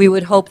 we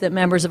would hope that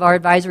members of our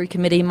advisory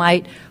committee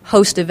might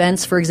host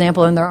events, for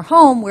example, in their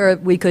home where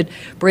we could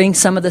bring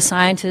some of the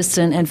scientists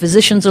and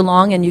physicians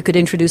along, and you could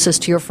introduce us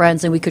to your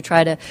friends, and we could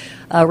try to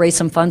raise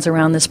some funds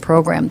around this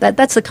program.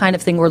 That's the kind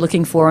of thing we're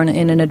looking for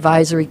in an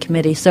advisory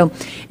committee. So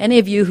any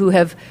of you who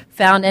have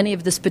found any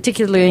of this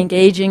particularly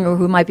engaging or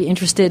who might be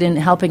interested in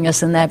helping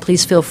us in that,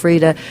 please feel free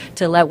to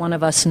let one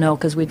of us know,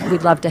 because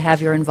we'd love to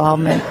have your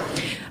involvement.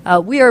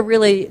 We are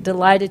really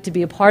delighted to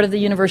be a part of the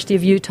University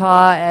of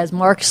Utah. As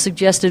Mark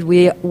suggested,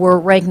 we were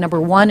ranked number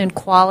 1 in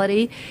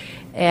quality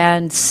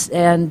and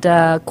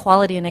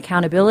quality and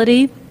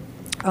accountability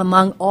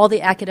among all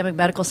the academic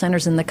medical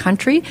centers in the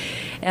country.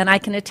 And I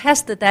can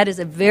attest that is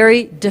a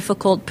very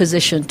difficult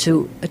position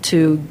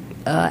to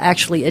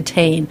actually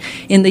attain.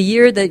 In the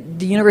year that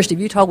the University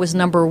of Utah was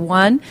number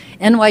 1,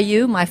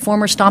 NYU, my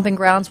former stomping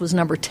grounds, was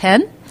number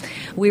 10.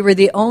 We were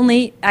the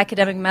only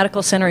academic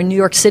medical center in New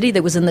York City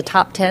that was in the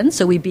top 10,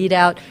 so we beat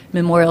out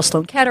Memorial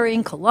Sloan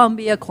Kettering,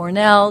 Columbia,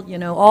 Cornell,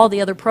 all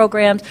the other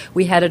programs.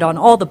 We had it on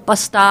all the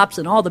bus stops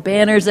and all the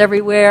banners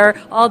everywhere,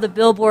 all the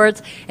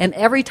billboards, and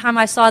every time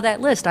I saw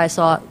that list, I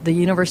saw the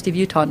University of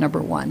Utah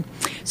number 1.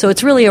 So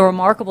it's really a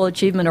remarkable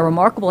achievement, a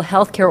remarkable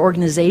healthcare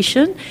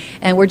organization,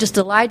 and we're just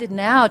delighted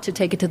now to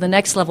take it to the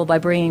next level by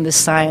bringing this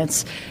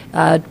science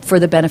for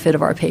the benefit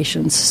of our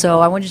patients. So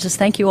I want to just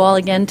thank you all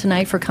again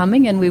tonight for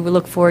coming, and we will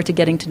look forward to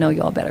getting to know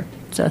you all better.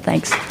 So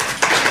thanks.